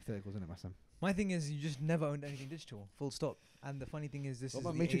it's hypothetical, isn't it, my son? My thing is, you just never owned anything digital. Full stop. And the funny thing is, this What is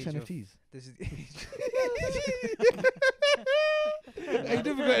about the Matrix age of- NFTs? This is the age. Hey, you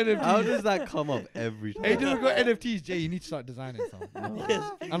never got NFTs. How does that come up every time? Hey, you never got NFTs, Jay. You need to start designing some.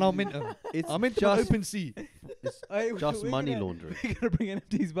 Yes. And I'll mint them. It's I'll mint them on just, OpenSea. Hey, just we're money gonna- laundering. We're gonna bring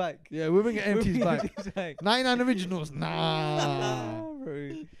NFTs back. Yeah, we're bringing We're NFTs bringing back. NFTs back. 99 originals. Nah. Bro.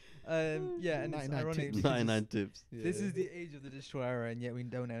 Yeah, and it's 99 ironic. tips. because 99 tips. This is the age of the digital era, and yet we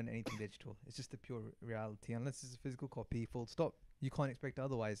don't own anything digital. It's just the pure reality. Unless it's a physical copy, full stop. You can't expect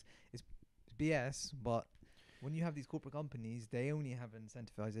otherwise. It's BS, but when you have these corporate companies, they only have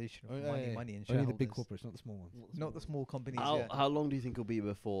incentivization of money and shareholders. Only the big corporates, not the small ones. Not the small companies. How long do you think it'll be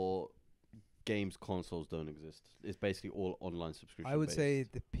before games consoles don't exist? It's basically all online subscription. I would based. say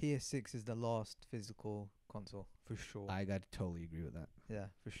the PS6 is the last physical console for sure. I gotta totally agree with that. Yeah,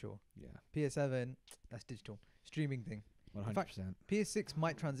 for sure. Yeah, PS7, that's digital streaming thing. 100%. PS6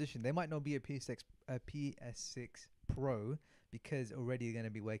 might transition. They might not be a PS6 Pro because already going to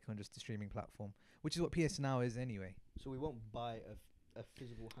be working on just the streaming platform, which is what PS Now is anyway. So we won't buy a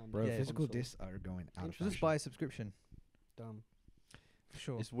physical hand. Bro, Yeah, physical console. discs are going out of So just fashion. buy a subscription Damn. for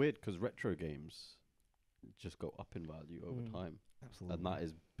sure. It's weird because retro games just go up in value over time, Absolutely. and that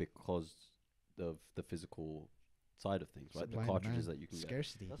is because of the physical side of things, right? Supply The and cartridges demand. that you can get.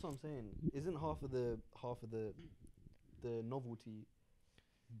 Scarcity. That's what I'm saying. Isn't half of the novelty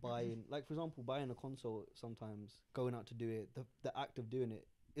buying, like for example, buying a console, sometimes going out to do it, the act of doing it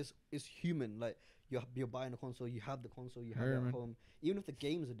is human. Like you're buying a console, you have the console, you have it Herman. at home. Even if the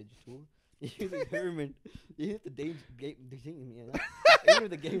games are digital, even if Herman, even if the game, even if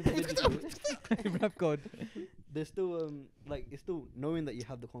the games are digital, Rap God. there's still like it's still knowing that you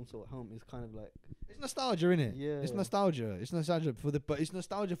have the console at home is kind of like It's nostalgia, innit? Yeah. It's nostalgia. It's nostalgia but it's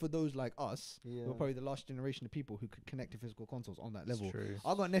nostalgia for those like us. yeah. We're probably the last generation of people who could connect to physical consoles on that It's level. true.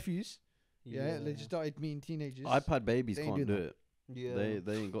 I got nephews. Yeah, they just started meeting teenagers. iPad babies They ain't can't do doing it. yeah.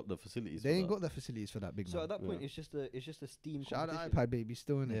 They ain't got the facilities. They for ain't that. got the facilities for that big So man. at that point, Yeah. it's just a Steam. Shout out competition. iPad baby,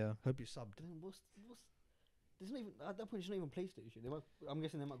 still in it. Yeah. Hope you subbed. Then what's there's not even at that point. It's not even PlayStation. They might, I'm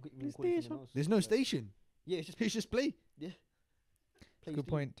guessing they might even call it something else. There's no Like, station. Yeah, it's just It's just play. Good PlayStation.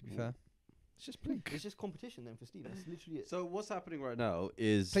 point. To be fair. It's just play. It's just competition then for Steam. That's literally it. So what's happening right now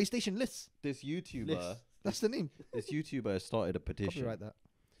is PlayStation lists. this YouTuber. List. That's the name. This YouTuber started a petition. Copyright that.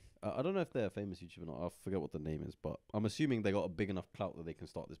 I don't know if they're a famous YouTuber or not. I forget what the name is, but I'm assuming they got a big enough clout that they can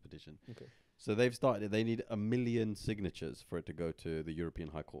start this petition. Okay. So they've started it. They need 1 million signatures for it to go to the European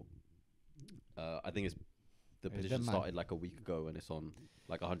High Court. I think it's the Yeah, petition them man. started like a week ago and it's on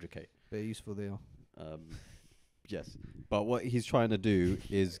like 100k. Very useful they are. Yes, but what he's trying to do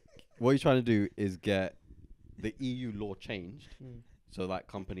is get the EU law changed so that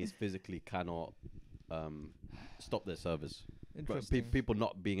companies physically cannot stop their servers. But Interesting. people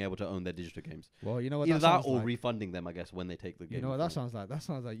not being able to own their digital games. Well, you know what Either that that sounds or like. refunding them, I guess, when they take the game. You know what that sounds like? That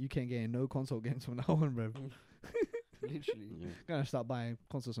sounds like you can't get in no console games from now on, bro. Literally. Yeah. Gonna start buying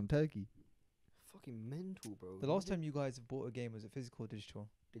consoles from Turkey. Fucking mental, bro. The last time you guys have bought a game, was it physical or digital?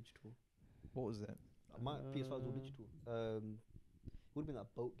 digital. What was it? My PS5 was all digital. Would have been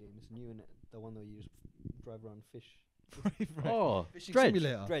that boat game. It's new in it. The one where you just drive around fish. Oh, Fishing Dredge.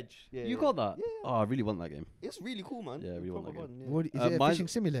 simulator. Dredge. Yeah. You yeah. got that? Yeah. Oh, I really want that game. It's really cool, man. Yeah, I really want Proper that game. fun, yeah. What is it? A mine's- fishing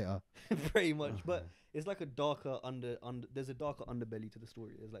simulator. Pretty much, but it's like a darker there's a darker underbelly to the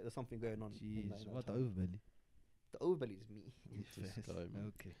story. There's something going on. in Jeez, that what the time. overbelly? The overbelly is me. This Yes. guy,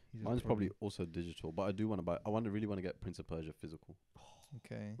 man. Okay. He's a Mine's probably problem. also digital, but I do want to buy. I really want to get Prince of Persia physical.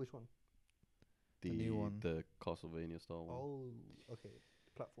 Okay. Which one? The new one. the Castlevania style one. Oh, okay.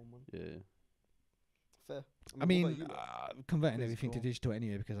 Platform one. Yeah. Fair. I what mean, about you lot? converting everything to Physical. digital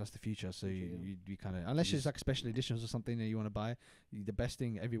anyway because that's the future. So Future, you kind of unless You it's like special editions or something that you want to buy, the best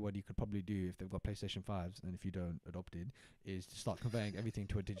thing everybody could probably do if they've got PlayStation 5s and if you don't adopt it is to start converting everything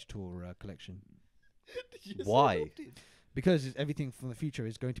to a digital collection. Why? Because everything from the future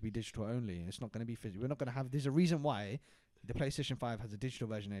is going to be digital only. It's not going to be physical. We're not going to have. There's a reason why the PlayStation 5 has a digital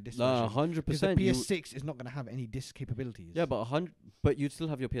version and a disc No, version. Because the 100%. PS6 is not going to have any disc capabilities. Yeah, but but you'd still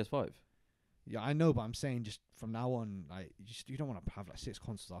have your PS5. Yeah, I know, but I'm saying just from now on, like, you don't want to have like 6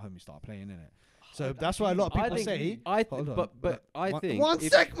 consoles at home. You start playing in it. So that's why a lot of people say. Hold on, but I think One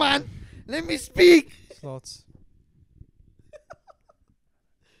if- sec, man. Let me speak. Slots.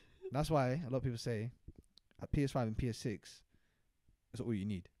 That's why a lot of people say a PS5 and PS6 is all you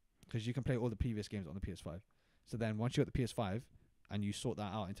need because you can play all the previous games on the PS5. So then once you got the PS5 and you sort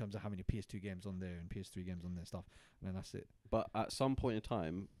that out in terms of having your PS2 games on there and PS3 games on there and stuff, and then that's it. But at some point in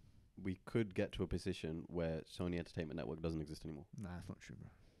time, we could get to a position where Sony Entertainment Network doesn't exist anymore. Nah, that's not true,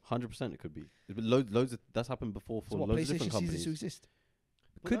 bro. 100% it could be. There's been loads of that's happened before for So what loads of PlayStation different ceases companies. to exist?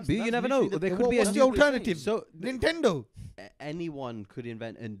 But Could that's- be. You that's never know. literally There the- could be a what's new the alternative? So Nintendo. anyone could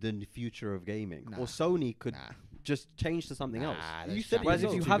invent in the future of gaming, Nah. or Sony could Nah. just change to something else. Nah, You that's said that it Whereas if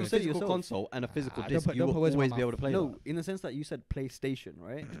yourself. you Too have a good. physical yourself. console and a physical Nah, disc, don't you put will words in my always be able to mouth. play No, that. in the sense that you said PlayStation,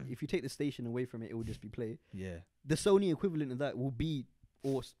 right? If you take the station away from it, it will just be Play. Yeah. The Sony equivalent of that will be,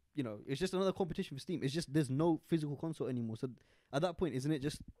 it's just another competition for Steam. It's just there's no physical console anymore. So at that point, isn't it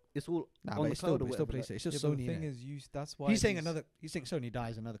just it's all Nah, on but the it's cloud still, or it's still whatever, PlayStation. It's Yeah, just but Sony. the thing innit? is, that's why He's saying these- you think Sony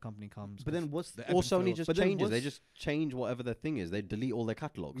dies, another company comes. But then what's the Or ebb and Sony flow. just But then changes. They what's- just change whatever their thing is. They delete all their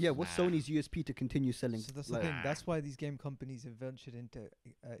catalogs. what's Sony's USP to continue selling? So that's like, the thing. That's why these game companies have ventured into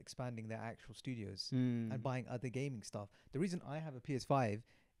expanding their actual studios Mm. and buying other gaming stuff. The reason I have a PS5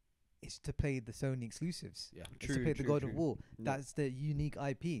 is to play the Sony exclusives. Yeah. It's to play the God of War. Yeah. That's the unique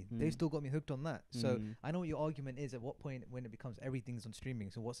IP. They've Mm. still got me hooked on that. So Mm. I know what your argument is. At what point when it becomes everything's on streaming?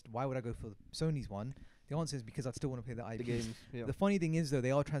 So why would I go for Sony's one? The answer is because I'd still want to play the IP. the games. Yeah. The funny thing is though,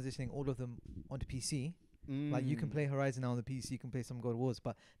 they are transitioning all of them onto PC. Like you can Mm. play Horizon now on the PC, you can play some God of Wars,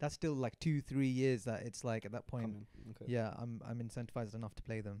 but that's still like 2-3 years that it's like at that point. Coming. Okay. Yeah, I'm incentivized enough to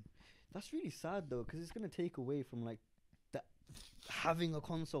play them. That's really sad though, because it's gonna take away from like that having a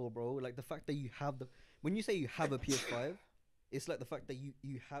console, bro. Like the fact that you have when you say you have a PS5, it's like the fact that you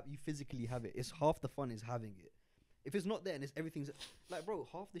physically have it. It's half the fun is having it. If it's not there and everything's like, bro,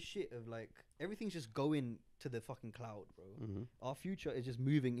 half the shit of like everything's just going to the fucking cloud, bro. Mhm. Our future is just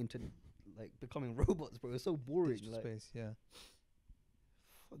moving into like becoming robots, bro. It's so boring. Digital Like, space, yeah.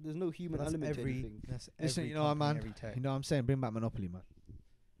 there's no human But that's element to every. anything. That's Listen, every you know what, company, man? every tech. You know what I'm saying? Bring back Monopoly, man.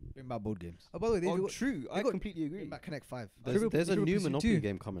 Bring back board games. Oh, by the way, Oh, true. I got- completely agree. Bring back Connect 5. There's a Trivial new Pursuit Monopoly 2.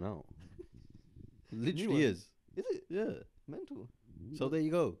 game coming out. New Literally one? is. Is it Yeah. mental? So there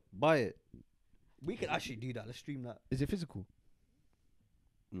you go. Buy it. We could actually do that. Let's stream that. Is it physical?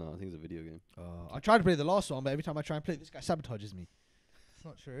 No, I think it's a video game. I tried to play the last one, but every time I try and play, this guy sabotages me. It's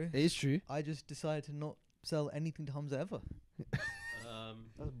not true. It is true. I just decided to not sell anything to Hamza ever.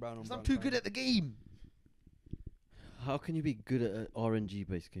 That's brown on Because brown. I'm too good at the game. How can you be good at an RNG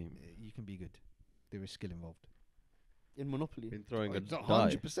based game? You can be good. There is skill involved. in Monopoly. Been throwing a It's die.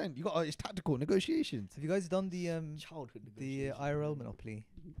 100%. You got it's tactical negotiations. Have you guys done the Childhood. the negotiations, IRL man. Monopoly?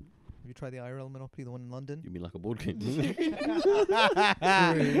 Have you tried the IRL Monopoly, the one in London? You mean like a board game?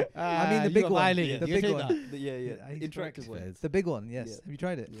 I mean the big one. The big one. Yeah. He's Interactive one. The big one, yes. Yeah. Have you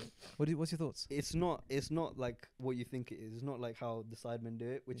tried it? Yeah. What's your thoughts? It's not like what you think it is. It's not like how the sidemen do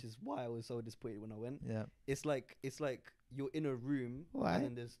it, which is why I was so disappointed when I went. Yeah. It's like you're in a room Why? and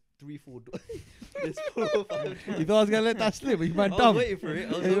then there's 3-4 doors. There's 4 or 5 doors. You thought I was going to let that slip, but you went I dumb. was waiting for it.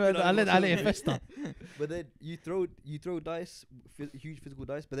 I was I hoping let was I let gonna it do fester. But then you throw dice, huge physical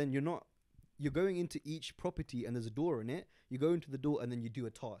dice. But then you're going into each property and there's a door in it. You go into the door and then you do a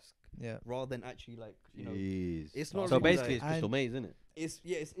task Yeah. rather than actually like Jeez. it's not So really basically, like- it's Crystal And- Maze, isn't it?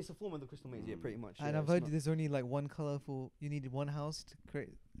 it's a form of the crystal maze. Yeah, pretty much. And yeah, I've it's heard not- there's only like one colourful. You needed one house to create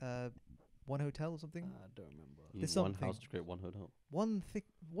one hotel or something. I don't remember. You There's need one something. house to create one hotel. One thing.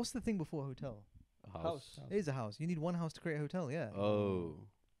 What's the thing before hotel? A House. It is a house. You need one house to create a hotel. Yeah. Oh.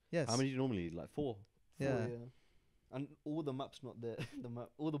 Yes. How many do you normally need? Like 4? Yeah. And all the maps not there.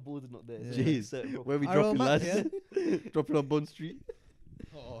 All the boards are not there. Yeah. So Jeez. certain Where we IRL dropping, map, lads? Dropping on Bond Street.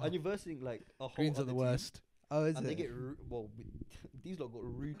 and you're versing like a whole Greens are other the team, worst. Oh, is And they it? get these lot got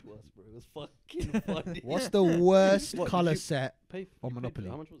rude to us, bro. It was fucking funny. What's the worst What, did colour you set Pay on you paid- Monopoly?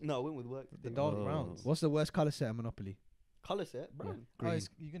 How much was it? No, I went with work. The thing. dark Oh. browns. What's the worst colour set on Monopoly? Colour set, brown. Oh, Green.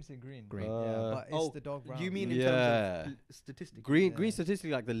 you're gonna say green. Green. Yeah, but it's Oh, the dark brown. You mean in Yeah. terms of statistics? Green, Yeah. green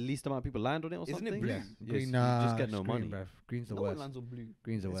statistically, like the least amount of people land on it or Isn't it something. blue? Yeah. Yes, Green, you nah, just get it's no green, money. bruv. Green's the No one worst. lands on blue.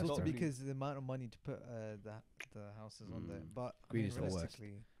 Green's the It's worst. also dark bruv. because the amount of money to put the houses on there. Mm. But Green I mean, is the worst.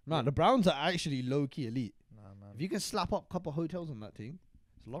 realistically, No, the Browns are actually low key elite. nah, man. If you can slap up a couple hotels on that team,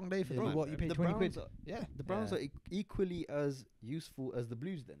 it's a long day for Yeah, them. but what, you pay the 20 Browns quid? Are, Yeah. the Browns Yeah. are equally as useful as the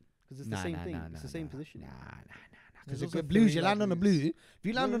Blues then, because it's the same thing. It's the same position. Because There's the also Blues, three you land on a light blues. blue. If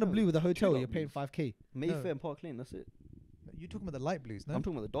you land No, on a no, blue with a hotel, light you're paying blues. 5k. Mayfair No. and Park Lane. That's it. You're talking about the light blues, no? I'm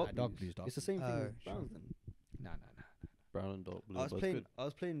talking about the dark, dark blues. blues, dark It's the same thing Oh, with sure. Browns then. Nah. Brown and dark blue. I was but it's playing. good. I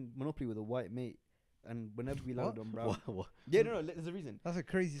was playing Monopoly with a white mate, and whenever we landed on brown, What? yeah, no, there's a reason. That's a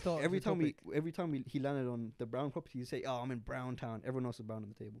crazy start. Every to the time topic. he landed on the brown property, you say, "Oh, I'm in Brown Town." Everyone else is brown on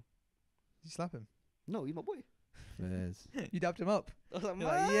the table. You slap him. No, he's my boy. Yes. You dapped him up. I was like, You're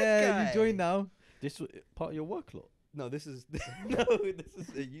like, "My yeah, guy." you joined now. This was part of your work lot. No, this is no, this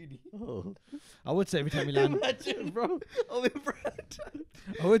is a uni. Oh, I would say every time we land, Imagine, bro. I'm in Brown Town.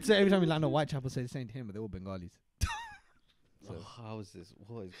 I would say every time we land on Whitechapel, say the same to him, but they're all Bengalis. how is this?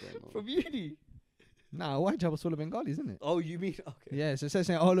 What is going on? From uni. Nah, Whitechapel's full of Bengalis, isn't it? Oh, you mean okay? Yeah, so it says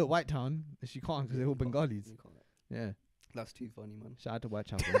saying, oh look, White Town. She can't because they're all You can't- Bengalis. you can't. Yeah. That's too funny, man. Shout out to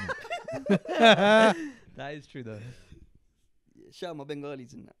Whitechapel. That is true though. Yeah, shout out my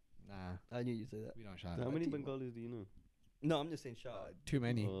Bengalis in that. Nah, I knew you'd say that. we don't shout How out. many team. Bengalis do you know? No, I'm just saying shout out. Too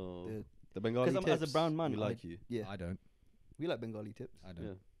many. Oh, The- the Bengali 'Cause I'm- as a tips, brown man, we I- like you. Yeah, I don't. we like Bengali tips. I don't.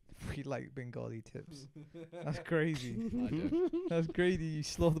 Yeah. We like Bengali tips. That's crazy. I don't. That's crazy. You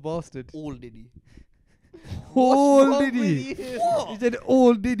sloth bastard. All Diddy. All wrong Diddy. with you? He said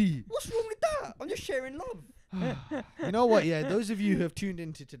all Diddy. What's wrong with that? I'm just sharing love. You know what? Yeah, those of you who have tuned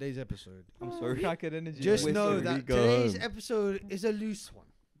into today's episode, I'm sorry. Crackhead energy. just We're know sorry. that Go today's home. episode is a loose one.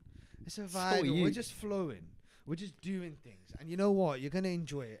 It's a vibe. you. We're just flowing. We're just doing things. And you know what? You're gonna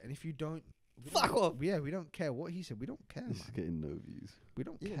enjoy it. And if you don't, we Fuck don't- off. Yeah, we don't care what he said. We don't care, man. It's getting no views. We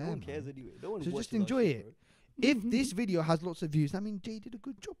don't Yeah, care. no one man. cares anyway. No one So just watches our enjoy shit, it. bro. If this video has lots of views, that means Jay did a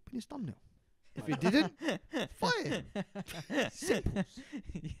good job in his thumbnail. If it didn't, fire him. Simple.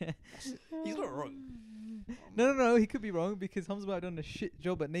 Yeah. He's not wrong. No. He could be wrong because Hamza might have done a shit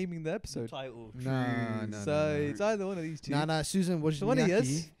job at naming the episode. Title. No. So it's either one of these two. Nah, Susan So one of Wozniacki.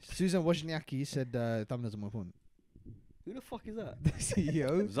 yous. Susan Wozniacki said thumbnails are more important. Who the fuck is that? The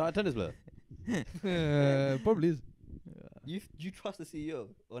CEO. Is that a tennis player? Probably is. You trust the CEO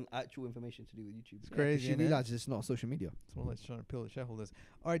on actual information to do with YouTube? It's crazy. She innit? realizes it's not social media. It's more like trying to appeal to shareholders.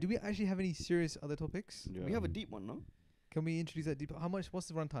 All right, do we actually have any serious other topics? Yeah. We have a deep one, no? Can we introduce that deep? How much? What's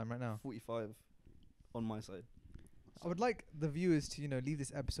the runtime right now? 45 on my side. I would like the viewers to leave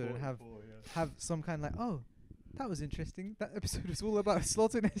this episode and have some kind of like, oh, that was interesting. That episode was all about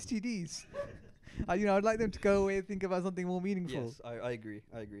slaughtering STDs. I'd like them to go away and think about something more meaningful. Yes, I agree.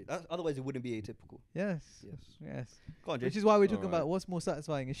 I agree. Otherwise, it wouldn't be atypical. Yes. Yes. Yes. Go on, Jay. Which is why we're talking Alright. about what's more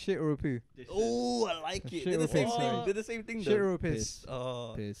satisfying, a shit or a poo. Oh, I like A it. shit They're or the same piss, thing. sorry. They're the same thing, Shit though. or a piss?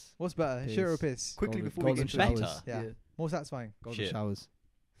 Oh. Piss. What's better, shit or a piss? Quickly Golden- before we golden get to showers. Better. Yeah. More satisfying. Golden Shit. showers.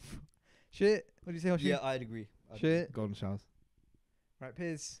 Shit. What do you say? Hoshi? Yeah, I'd agree. Shit. Golden showers. Right,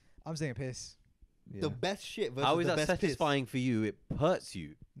 piss. I'm saying a piss. Yeah. The best shit versus How is the that best satisfying for you? It hurts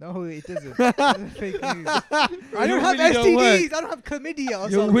you. No, it doesn't. That's fake news. I Your don't have willy don't STDs. work. I don't have chlamydia or Your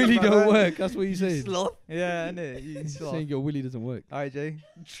something. willy don't brother. work. That's what you piss. saying. Sloth. Yeah, innit? You He's sloth. saying your willy doesn't work. All right, Jay.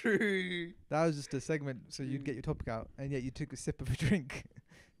 True. That was just a segment so you'd get your topic out, and yet you took a sip of a drink.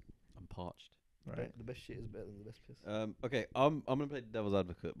 I'm parched. Right. The best shit is better than the best piss. Okay, I'm gonna play devil's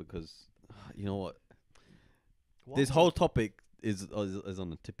advocate because you know what? What? This whole topic is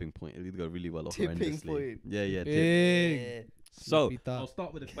on a tipping point. It'll either go really well or Tipping horrendously. point. Yeah, yeah. Big. Yeah. So Sleepy I'll thought.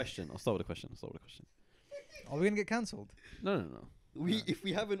 start with a question. Are we gonna get cancelled? No. If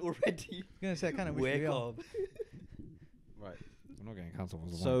we haven't already, I'm gonna say I kind of wish we're we are. calm. Right. I'm not getting cancelled. for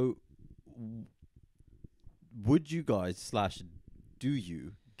the one. So, would you guys / do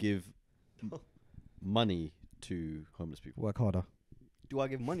you give money to homeless people? work harder. Do I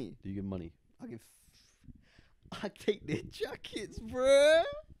give money? Do you give money? I take their jackets, bruh.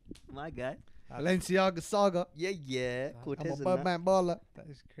 My guy. Balenciaga saga. Yeah. I'm a Cortez and that. Birdman baller. That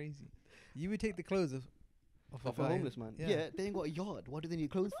is crazy. You would take the clothes of Of a guy- homeless man. Yeah. They ain't got a yard. What do they need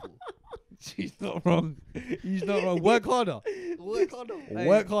clothes for? He's not wrong. He's not wrong. Work harder. Work harder. Hey,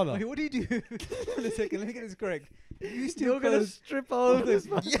 Work harder. Okay, what do you do? Wait a second, let me get this correct. You steal You're gonna clothes. strip a homeless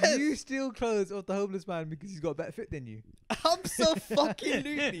man. Yes. You steal clothes of the homeless man because he's got a better fit than you.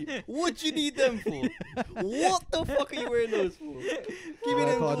 Absolutely. What do you need them for? What the fuck are you wearing those for? Give me Work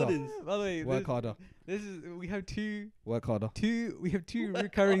them harder. Jordans. By the way, Work harder. this is we have two Work harder.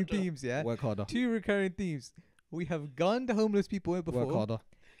 recurring harder. themes, yeah. Work harder. Two recurring themes. We have gunned homeless people in before Work harder.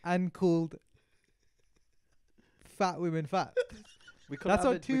 and called fat women fat. We That's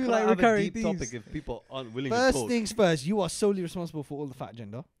our two, we like, have a recurring deep themes. topic if people aren't willing to First talk. things first, you are solely responsible for all the fat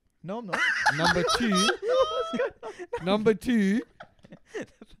agenda. No, I'm not. Number two,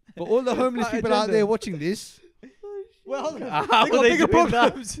 for all the homeless Fat people out agenda. there watching this, Well, hold on. How They got are they bigger doing that?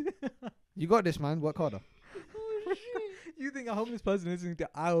 problems. you got this, man. Work harder. You think a homeless person listening to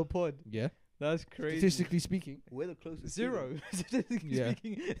our pod? Yeah. That's crazy. Statistically speaking. We're the closest. to Zero. them. Statistically Yeah.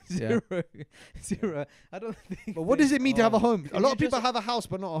 speaking, Yeah. zero. Zero. I don't think. But what does it mean to have a Oh. home? A Can lot you of people just- have a house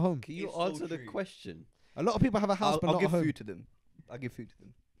but not a home. Can you It's so answer the true. question? A lot of people have a house but I'll not a give home. food to them. I'll give food to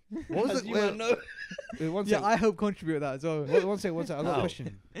them. What was As it? you Wait, might know. wait, one Yeah, sec. I hope contribute that as well. One sec. I got a How?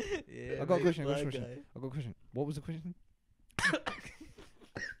 question. Yeah, I got a mate. question. I got a My question. guy. I got a question. What was the question?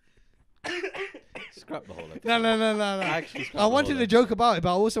 Scrap the whole episode. No. Actually, scrap I the wanted whole a joke about it, but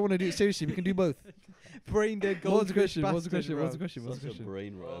I also want to do it seriously. We can do both. Brain dead What was the goldfish question? What was the bastard, question? What was the bro. question? What was the Such a question?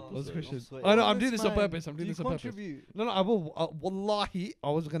 brain rot What What was the episode. question? I'm Oh no, I'm sweating. doing this on Man, purpose. I'm do doing you this on purpose. contribute? No, I will. Wallahi, I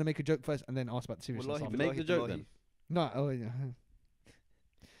was gonna make a joke first and then ask about the seriousness. Wallahi, after. Make wallahi, the joke wallahi. No, oh yeah,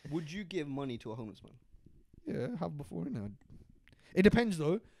 Would you give money to a homeless man? yeah, have before now. It depends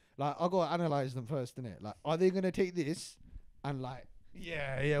though. Like I gotta analyze them first, innit? Like, are they gonna take this and like,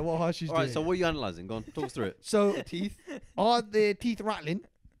 yeah, what Harshi's All right, doing? so what are you analysing? Go on, talk us through it. So Teeth? are their teeth rattling?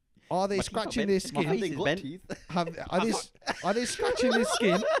 Are they My teeth are scratching bent. their My skin? face They is got bent. teeth. Are they scratching their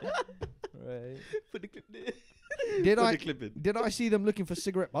skin? Right. Put the clip there. Did Put I the clip in. did I see them looking for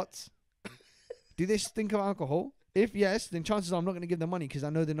cigarette butts? Do they stink of alcohol? If yes, then chances are I'm not going to give them money because I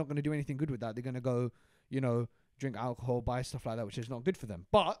know they're not going to do anything good with that. They're going to go, drink alcohol, buy stuff like that, which is not good for them.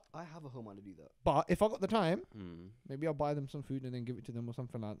 But I have a home to do that. if I got the time, Mm. maybe I'll buy them some food and then give it to them or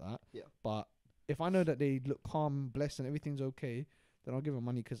something like that. Yeah. But if I know that they look calm, blessed, and everything's okay, then I'll give them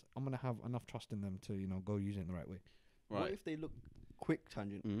money because I'm going to have enough trust in them to, go use it in the right way. What Right. if they look quick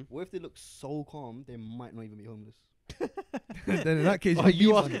tangent? Mm. What if they look so calm they might not even be homeless? Then in that case, Are you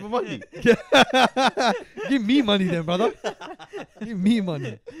give asking me for money? money. Give me money then, brother. Give me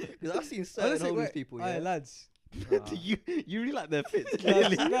money. Because I've seen certain Honestly, homeless wait, people. aye, Yeah. lads. you really like their fits.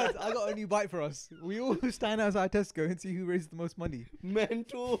 Lads, lads, I got a new bite for us. We all stand outside Tesco and see who raises the most money.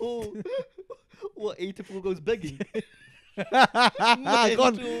 Mental. What Atypical goes begging?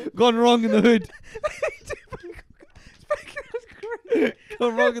 Gone wrong in the hood.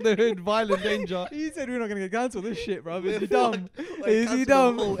 Gone wrong in the hood. Violent danger. He said we're not gonna get cancelled. This shit, bro. Is he We're dumb? fucked. Is he Cancel the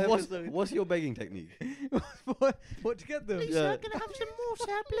dumb? whole What's, episode. what's your begging technique? What to get them? Yeah. Can I have some more,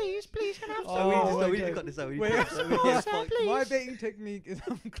 sir? Please, can I have So we need to- Oh, so we need okay. to cut this out. We need Wait, to cut this out. We get sir, fucked. My baiting technique is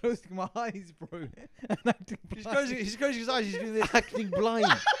I'm closing my eyes, bro, and acting He's blind. closing his eyes. He's doing this. Acting blind.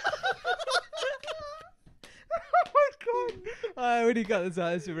 I already got this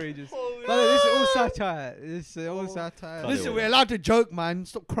out. It's outrageous. But this is all satire. This is all satire. Listen, we're allowed to joke, man.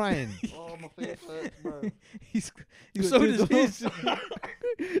 Stop crying. Oh, my face hurts, bro. He's So got does tears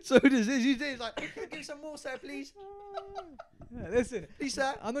his. So does his. He's like, "Can you give some more, sir, please? Yeah, listen, Please,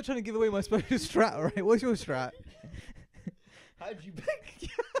 sir." I'm not trying to give away my special strat, alright? What's your strat? How'd you pick?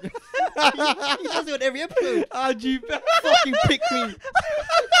 He does it on every episode. How'd you Fucking pick me.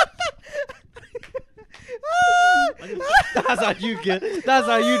 That's how you get. That's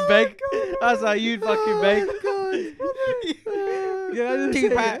how you'd beg. That's how you'd fucking beg. Yeah, I just say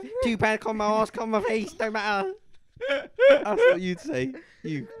it. 2 pound, come my ass, come my face, don't matter. That's what you'd say.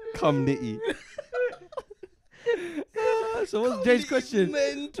 You cum nitty. So what's Jay's question?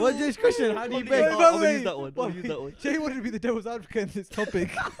 What's Jay's question? How do you beg? Wait, I'm by the gonna way, use that one. well, I'll use that one. Jay wanted to be the devil's advocate in this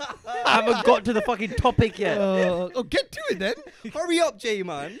topic. I haven't got to the fucking topic yet. Get to it then. Hurry up, Jay,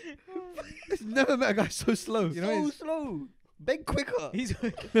 man. I've never met a guy so slow. You know, So he's- slow. Beg quicker. He's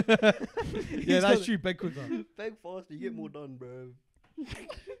Yeah, that's true. Beg quicker. Beg faster. You get more done, bro.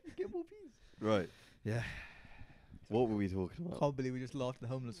 Get more peace. Right. Yeah. What were we talking about? can't believe we just laughed at the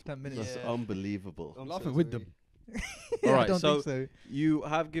homeless for 10 minutes. That's Yeah. unbelievable. I'm laughing so with sorry. them. Yeah, I Alright, don't so- think so. You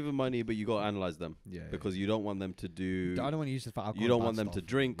have given money, but you got to analyze them Yeah. because you don't want them to do. I don't want to use it for alcohol. You don't and want bad them to stuff.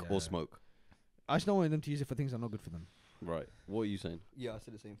 drink Yeah. or smoke. I just don't want them to use it for things that are not good for them. Right. What are you saying? Yeah, I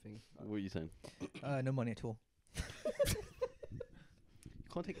said the same thing. What are you saying? No money at all. You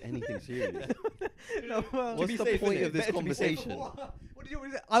can't take anything seriously. No, well, What's be the safe, point innit? of this Better to be safe. conversation? what did you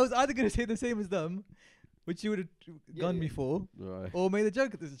want to say? I was either going to say the same as them, which you would have gone yeah. me for, Right. or made a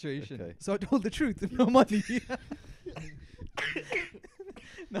joke at the situation. Okay. So I told the truth. No money.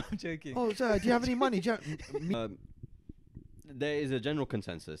 No, I'm joking. Oh, sir, do you have any money? Do you have There is a general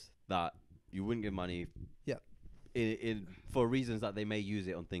consensus that you wouldn't give money. Yeah. In for reasons that they may use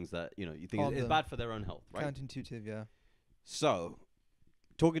it on things that you think Harm is them. bad for their own health, right? Counterintuitive, yeah. So,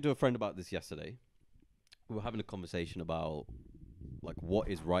 talking to a friend about this yesterday, we were having a conversation about like what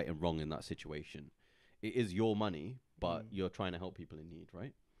is right and wrong in that situation. It is your money, but you're trying to help people in need,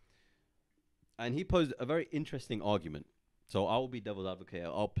 right? And he posed a very interesting argument. So I will be devil's advocate.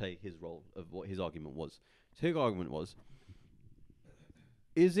 I'll play his role of what his argument was. So his argument was,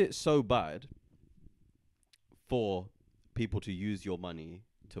 is it so bad for people to use your money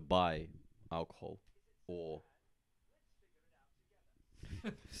to buy alcohol or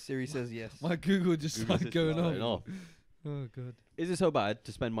Siri says yes. My Google just Google started system going started off. off. Oh god. Is it so bad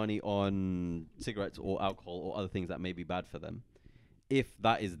to spend money on cigarettes or alcohol or other things that may be bad for them if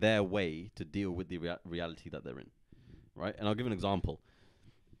that is their way to deal with the reality that they're in, right? And I'll give an example.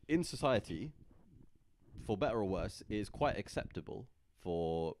 In society, for better or worse, it is quite acceptable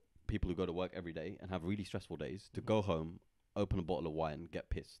for people who go to work every day and have really stressful days to go home, open a bottle of wine, get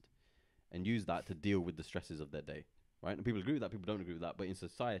pissed, and use that to deal with the stresses of their day, right? And people agree with that, people don't agree with that, but in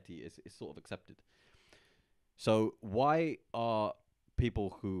society, it's sort of accepted. So why are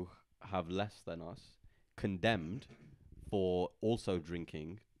people who have less than us condemned for also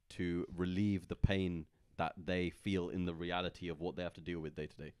drinking to relieve the pain that they feel in the reality of what they have to deal with day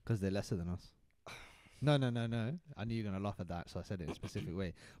to day? Because they're lesser than us. No. I knew you were gonna laugh at that, so I said it in a specific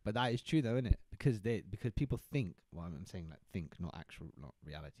way. But that is true, though, isn't it? Because people think. Well, I'm saying like think, not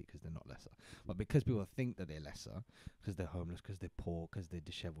reality, because they're not lesser. But because people think that they're lesser, because they're homeless, because they're poor, because they're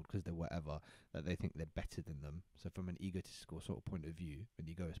dishevelled, because they're whatever, that they think they're better than them. So from an egotistical sort of point of view, an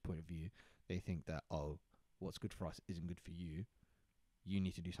egoist point of view, they think that what's good for us isn't good for you. You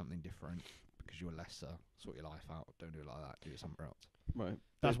need to do something different because you're lesser. Sort your life out. Don't do it like that. Do it somewhere else. Right.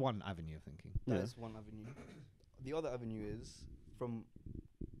 That's one avenue of thinking. That's one avenue. The other avenue is from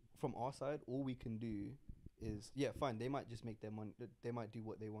our side. All we can do is fine. They might just make their money. They might do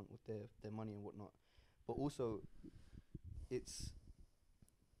what they want with their money and whatnot. But also, it's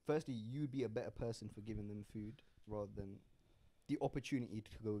firstly you'd be a better person for giving them food rather than the opportunity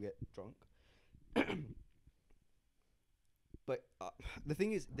to go get drunk. But the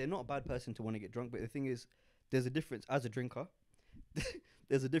thing is, they're not a bad person to want to get drunk. But the thing is, there's a difference as a drinker.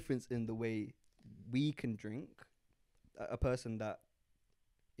 There's a difference in the way we can drink. A person that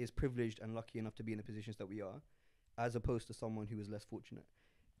is privileged and lucky enough to be in the positions that we are, as opposed to someone who is less fortunate.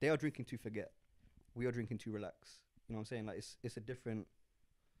 They are drinking to forget. We are drinking to relax. You know what I'm saying? Like it's a different.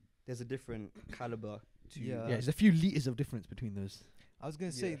 There's a different caliber to. Yeah. There's a few liters of difference between those. I was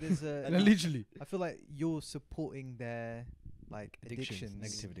going to say, Yeah. there's a... Literally. I feel like you're supporting their addictions,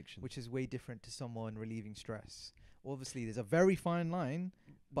 Negative addiction. which is way different to someone relieving stress. Obviously, there's a very fine line,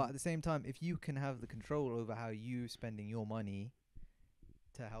 but at the same time, if you can have the control over how you spending your money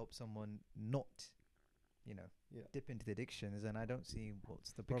to help someone not Yeah. dip into the addictions, then I don't see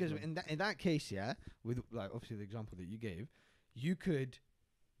what's the Because problem. in that case, yeah, with like obviously the example that you gave, you could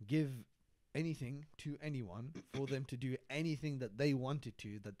give anything to anyone for them to do anything that they wanted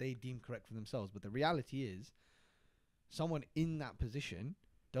to, that they deem correct for themselves. But the reality is, someone in that position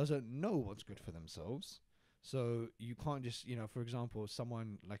doesn't know what's good for themselves. So you can't just, for example,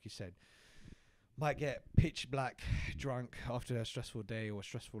 someone, like you said, might get pitch black drunk after a stressful day or a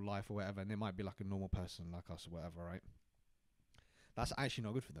stressful life or whatever, and they might be like a normal person like us or whatever, right? That's actually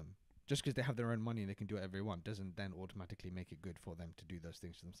not good for them. Just because they have their own money and they can do whatever they want doesn't then automatically make it good for them to do those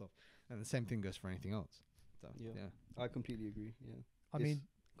things to themselves. And the same thing goes for anything else. So, Yeah. yeah. I completely agree. Yeah. I It's- mean,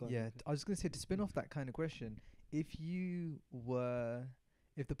 go on, yeah, okay. I was going to say, to spin off that kind of question, if you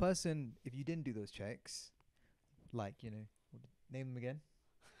didn't do those checks, like, name them again.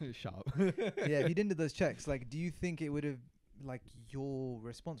 Shut up. Yeah, if you didn't do those checks, like, do you think it would have, like, you're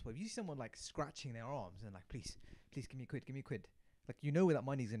responsible? If you see someone, like, scratching their arms and, like, please give me a quid. Like, you know where that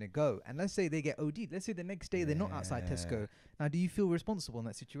money's going to go. And let's say they get OD'd. Let's say the next day they're not outside Tesco. Now, do you feel responsible in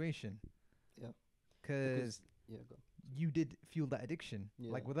that situation? Yeah. Because Yeah. Go. you did fuel that addiction.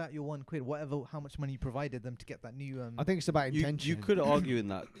 Like, Yeah. without your 1 quid, whatever, how much money you provided them to get that new... I think it's about intention. You could argue in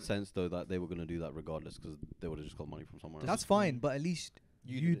that sense though that they were going to do that regardless because they would have just got money from somewhere That's else. fine, but at least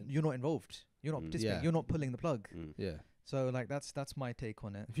You didn't. you're not involved. You're not Mm. participating. Yeah. You're not pulling the plug. Mm. Yeah. So, like, that's my take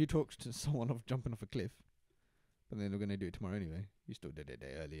on it. If you talk to someone of jumping off a cliff, but then they're going to do it tomorrow anyway, you still did it a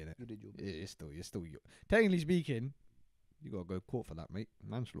day early, innit? You did your bit. You're still technically speaking, you got to go court for that, mate.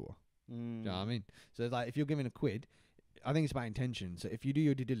 Manslaughter. Do you know what I mean? So it's like, if you're giving a quid, I think it's about intention. So if you do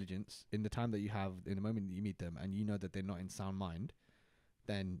your due diligence in the time that you have, in the moment that you meet them, and you know that they're not in sound mind,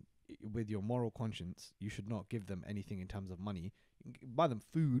 then with your moral conscience, you should not give them anything in terms of money. You can buy them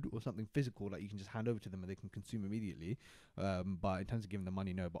food or something physical that you can just hand over to them and they can consume immediately. But in terms of giving them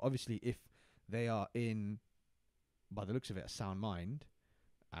money, no. But obviously, if they are in, by the looks of it, a sound mind,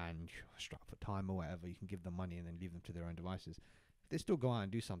 and strapped for time or whatever, you can give them money and then leave them to their own devices. If they still go out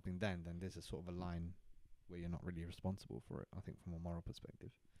and do something, then there's a sort of a line where you're not really responsible for it, I think, from a moral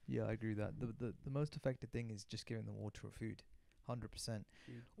perspective. Yeah, I agree with that. The most effective thing is just giving them water or food, 100%, Food.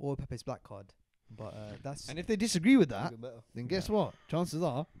 or Pepe's black card. But that's And if they disagree with that, Even better. then guess what? Chances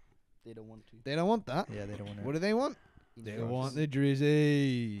are They don't want to. they don't want that. yeah, they don't want to. What do they want? They Injections. want the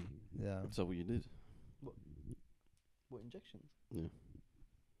drizzy. Yeah, So what you did What injections? Yeah.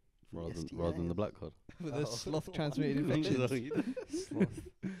 For rather the than the STIs. black card. With Oh. a sloth transmitted Is that infection. what you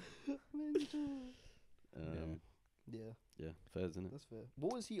did? Yeah, Yeah, fair, isn't it? that's fair.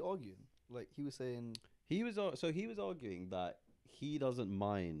 What was he arguing? Like, he was saying, He was arguing that he doesn't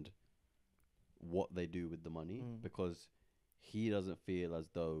mind what they do with the money Mm. because he doesn't feel as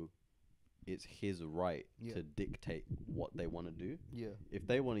though it's his right Yeah. to dictate what they want to do. yeah. If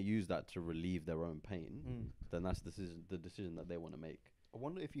they want to use that to relieve their own pain, Mm. then that's the decision that they want to make. I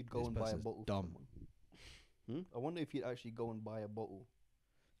wonder if you'd go This and buy a person's bottle. dumb. For someone. I wonder if you'd actually go and buy a bottle.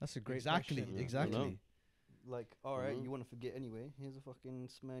 that's a great Exactly, question. Yeah. exactly. Like, all right, Mhm. you want to forget anyway? Here's a fucking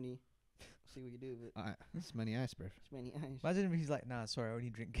Smirny. See what you do with it. It's many ice, bruv. Smirny ice. Imagine if he's like, nah, sorry, I only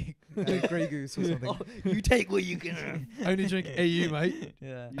drink Grey Goose or something. Oh, you take what you can have. Only drink AU, mate.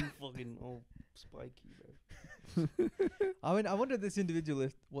 Yeah. You fucking spiky, bro. I mean, I wonder this individual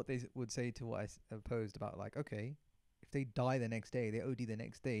what they would say to what I posed about, like, okay, if they die the next day, they OD the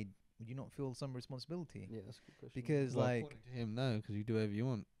next day, would you not feel some responsibility? Yeah, that's a good question. Because Well, like, according to him, no, because you do whatever you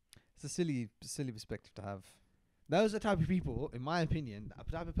want. it's a silly perspective to have. Those are the type of people, in my opinion,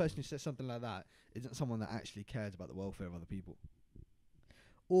 the type of person who says something like that isn't someone that actually cares about the welfare of other people.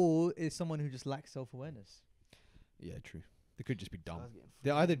 Or is someone who just lacks self-awareness. Yeah, true. They could just be dumb. Guy's getting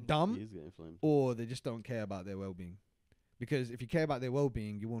They're either flamed. dumb He is getting flamed. or they just don't care about their well-being. Because if you care about their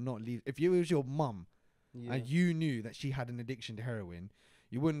well-being, you will not leave. If you was your mum Yeah. and you knew that she had an addiction to heroin,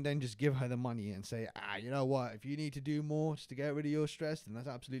 you wouldn't then just give her the money and say, you know what, if you need to do more just to get rid of your stress, then that's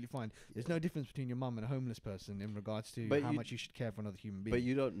absolutely fine. There's no difference between your mum and a homeless person in regards to But how you- much you should care for another human being. But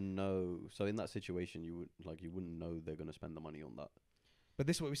you don't know. So in that situation, you wouldn't know they're going to spend the money on that. But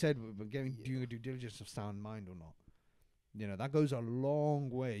this is what we said, we're doing a due diligence of sound mind or not. You know, that goes a long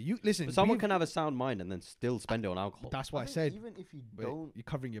way. You listen, But someone we've- can have a sound mind and then still spend it on alcohol. that's why I think said, even if you but don't, you're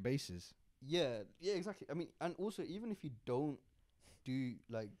covering your bases. yeah, exactly. I mean, and also even if you don't do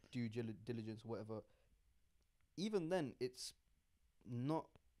like due diligence or whatever, even then it's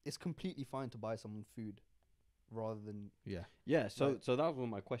completely fine to buy someone food rather than Yeah. Yeah. So Like- so that was what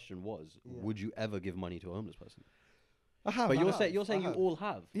my question was. Yeah. Would you ever give money to a homeless person? I have. But I you're have. saying I you have. all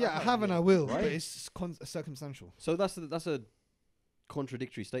have. Yeah, I have, have and yeah. I will, Right? but it's circumstantial. So that's a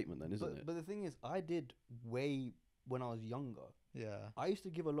contradictory statement then, isn't but, it? but the thing is, I did way when I was younger. Yeah. I used to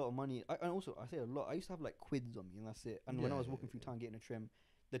give a lot of money. And also, I say a lot. I used to have like quids on me, and that's it. And when I was walking through town getting a trim,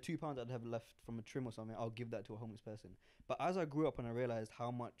 the £2 I'd have left from a trim or something, I'll give that to a homeless person. But as I grew up and I realized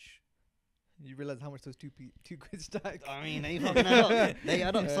how much, You realize how much those two quid stack. I mean, they fucking add up. They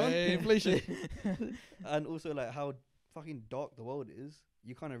add up, son. Hey, inflation. And also like how fucking dark the world is.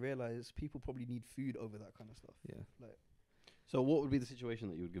 You kind of realize people probably need food over that kind of stuff. Yeah. So what would be the situation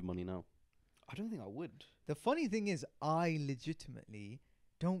that you would give money now? I don't think I would. The funny thing is, I legitimately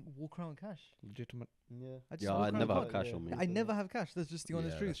don't walk around with cash. Legitimate. Yeah. I just Yeah, walk I around never with have card. cash on me. I never have cash. That's just the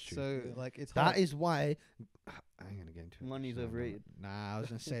honest Yeah, truth. that's true. So Yeah. like, it's That hard. is why. I ain't gonna get into it. Money's No, no, overrated. Nah, I was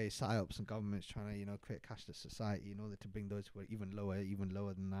gonna say psyops and governments trying to create cashless society in order to bring those who are even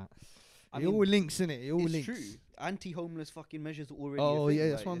lower than that. I It mean, all links in it. It all It's links. true. Anti-homeless fucking measures are already. Oh a thing, yeah,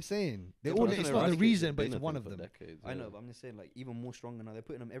 that's like, what I'm saying. They Yeah, all. but It's that's not the eradicated reason, but Been it's a one thing of for them. decades, I yeah. know, but I'm just saying, like, even more stronger now. They're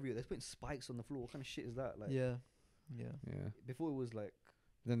putting them everywhere. They're putting spikes on the floor. What kind of shit is that? Like, Yeah. Yeah. before it was like,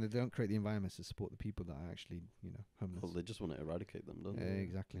 Then they don't create the environments to support the people that are actually homeless. Well, they just want to eradicate them, don't Yeah, they?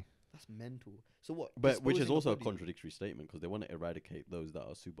 exactly. that's mental. So what? But which is disposing of also a bodies- contradictory statement because they want to eradicate those that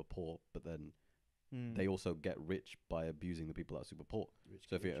are super poor, but then Mm. they also get rich by abusing the people that are super poor. Rich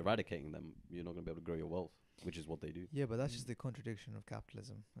So if get you're richer. eradicating them, you're not going to be able to grow your wealth, which is what they do. Yeah, but that's just the contradiction of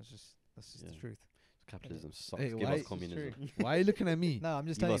capitalism. That's just the Yeah. truth. Capitalism sucks. Hey, Give why- us This is communism. Why are you looking at me? No, I'm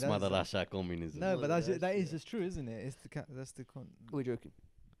just Give telling us you. Mother That's, Russia communism. no, but Well, that is yeah. just true, isn't it? It's that's the We're joking.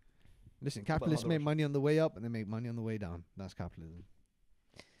 Listen, about capitalists Mother make Russia? money on the way up and they make money on the way down. That's capitalism.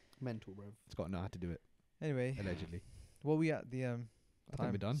 Mental, bro. It's got to know how to do it. Anyway, Allegedly. what we at the I think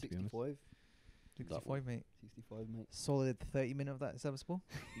Time. we're done. To be honest. 65. 65, mate. 65, mate. Solid 30 minutes of that is serviceable.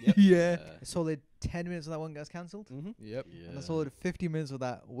 Yeah. A solid 10 minutes of that one gets cancelled. Mm-hmm. Yep. Yeah. And a solid 50 minutes of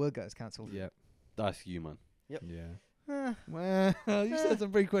that will get cancelled. Yep. That's you, man. Yep. Yeah. Eh, Well, you said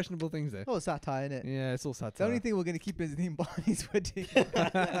some very questionable things there. oh, satire, innit? Yeah, it's all satire. The only thing we're going to keep is the Ambani's wedding.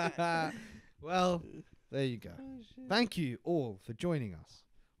 Well, there you go. Thank you all for joining us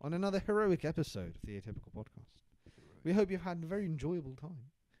on another heroic episode of the Atypical Podcast. We hope you've had a very enjoyable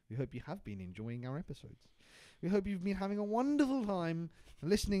time. We hope you have been enjoying our episodes. We hope you've been having a wonderful time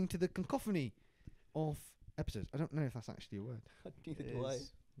listening to the cacophony of episodes. I don't know if that's actually a word. Neither It do I.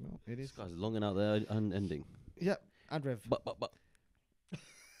 is. Well, it This is. guy's longing out there and ending. Yep, Adrev. But.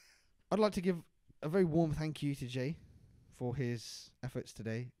 I'd like to give a very warm thank you to Jay for his efforts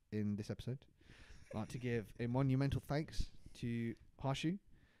today in this episode. I'd like to give a monumental thanks to Harshu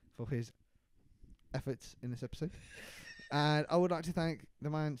for his efforts in this episode. And I would like to thank the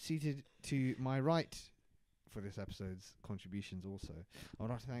man seated to my right for this episode's contributions also. I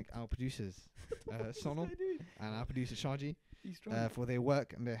would like to thank our producers, Sonal, and our producer, Shaji, for their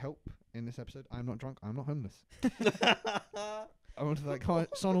work and their help in this episode. I'm not drunk. I'm not homeless. I want to thank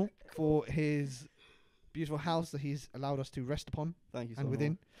Sonal for his beautiful house that he's allowed us to rest upon Thank you so and much.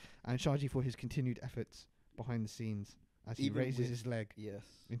 within, and Shaji for his continued efforts behind the scenes as he Even raises with- his leg Yes.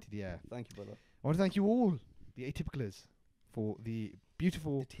 into the air. Thank you, brother. I want to thank you all, the Atypicalers, for the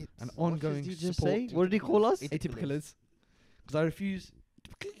beautiful and What ongoing did you just support. say? What did he call us? Atypicalers, because I refuse.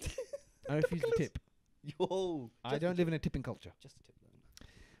 I refuse to tip. Yo. I don't live in a tipping culture. Just a tip, though.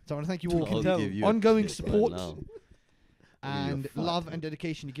 So I want to thank you all I'll for give you a ongoing tip right support now. I'll give you a and fat love tip. and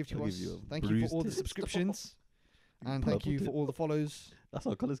dedication you give to I'll us. give you a Thank you bruised for all the tip. subscriptions. And thank Purple you for tip. all the follows. That's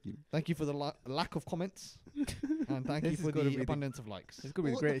our colour scheme. Thank you for the lack of comments. And thank you This has for gotta be the the- abundance of likes. It's going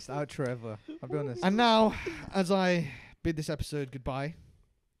to be the greatest outro ever. I'll be honest. And now, as I bid this episode goodbye,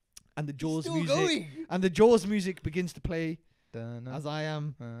 and the Jaws Still music going. and the Jaws music begins to play Dun-dun, as I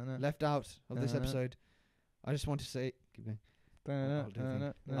am dun-dun, left out of this Uh-huh. episode, I just want to say, keep going. dun-dun, I'll do the thing.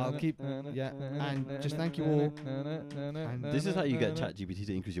 dun-dun, I'll keep- dun-dun, yeah, dun-dun, and dun-dun, just thank you dun-dun, all. dun-dun, dun-dun, And This is how you get dun-dun, ChatGPT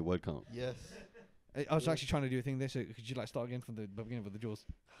to increase your word count. Yes. I was actually trying to do a thing there, so could you like start again from the beginning with the Jaws?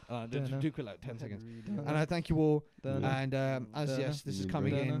 Do quick like 10 seconds. dun-dun, And I thank you all. dun-dun, And as Dun-dun. yes, this is Dun-dun.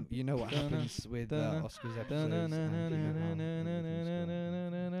 coming in. Dun-dun. You know what Dun-dun. happens with Dun-dun. Oscars episodes. dun-dun, and you know how dun-dun,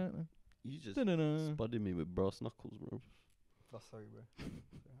 things go. dun-dun. You just Dun-dun. spudded me with brass knuckles, bro. Oh, sorry, bro.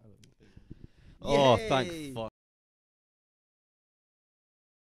 Oh, Yay. thank fuck.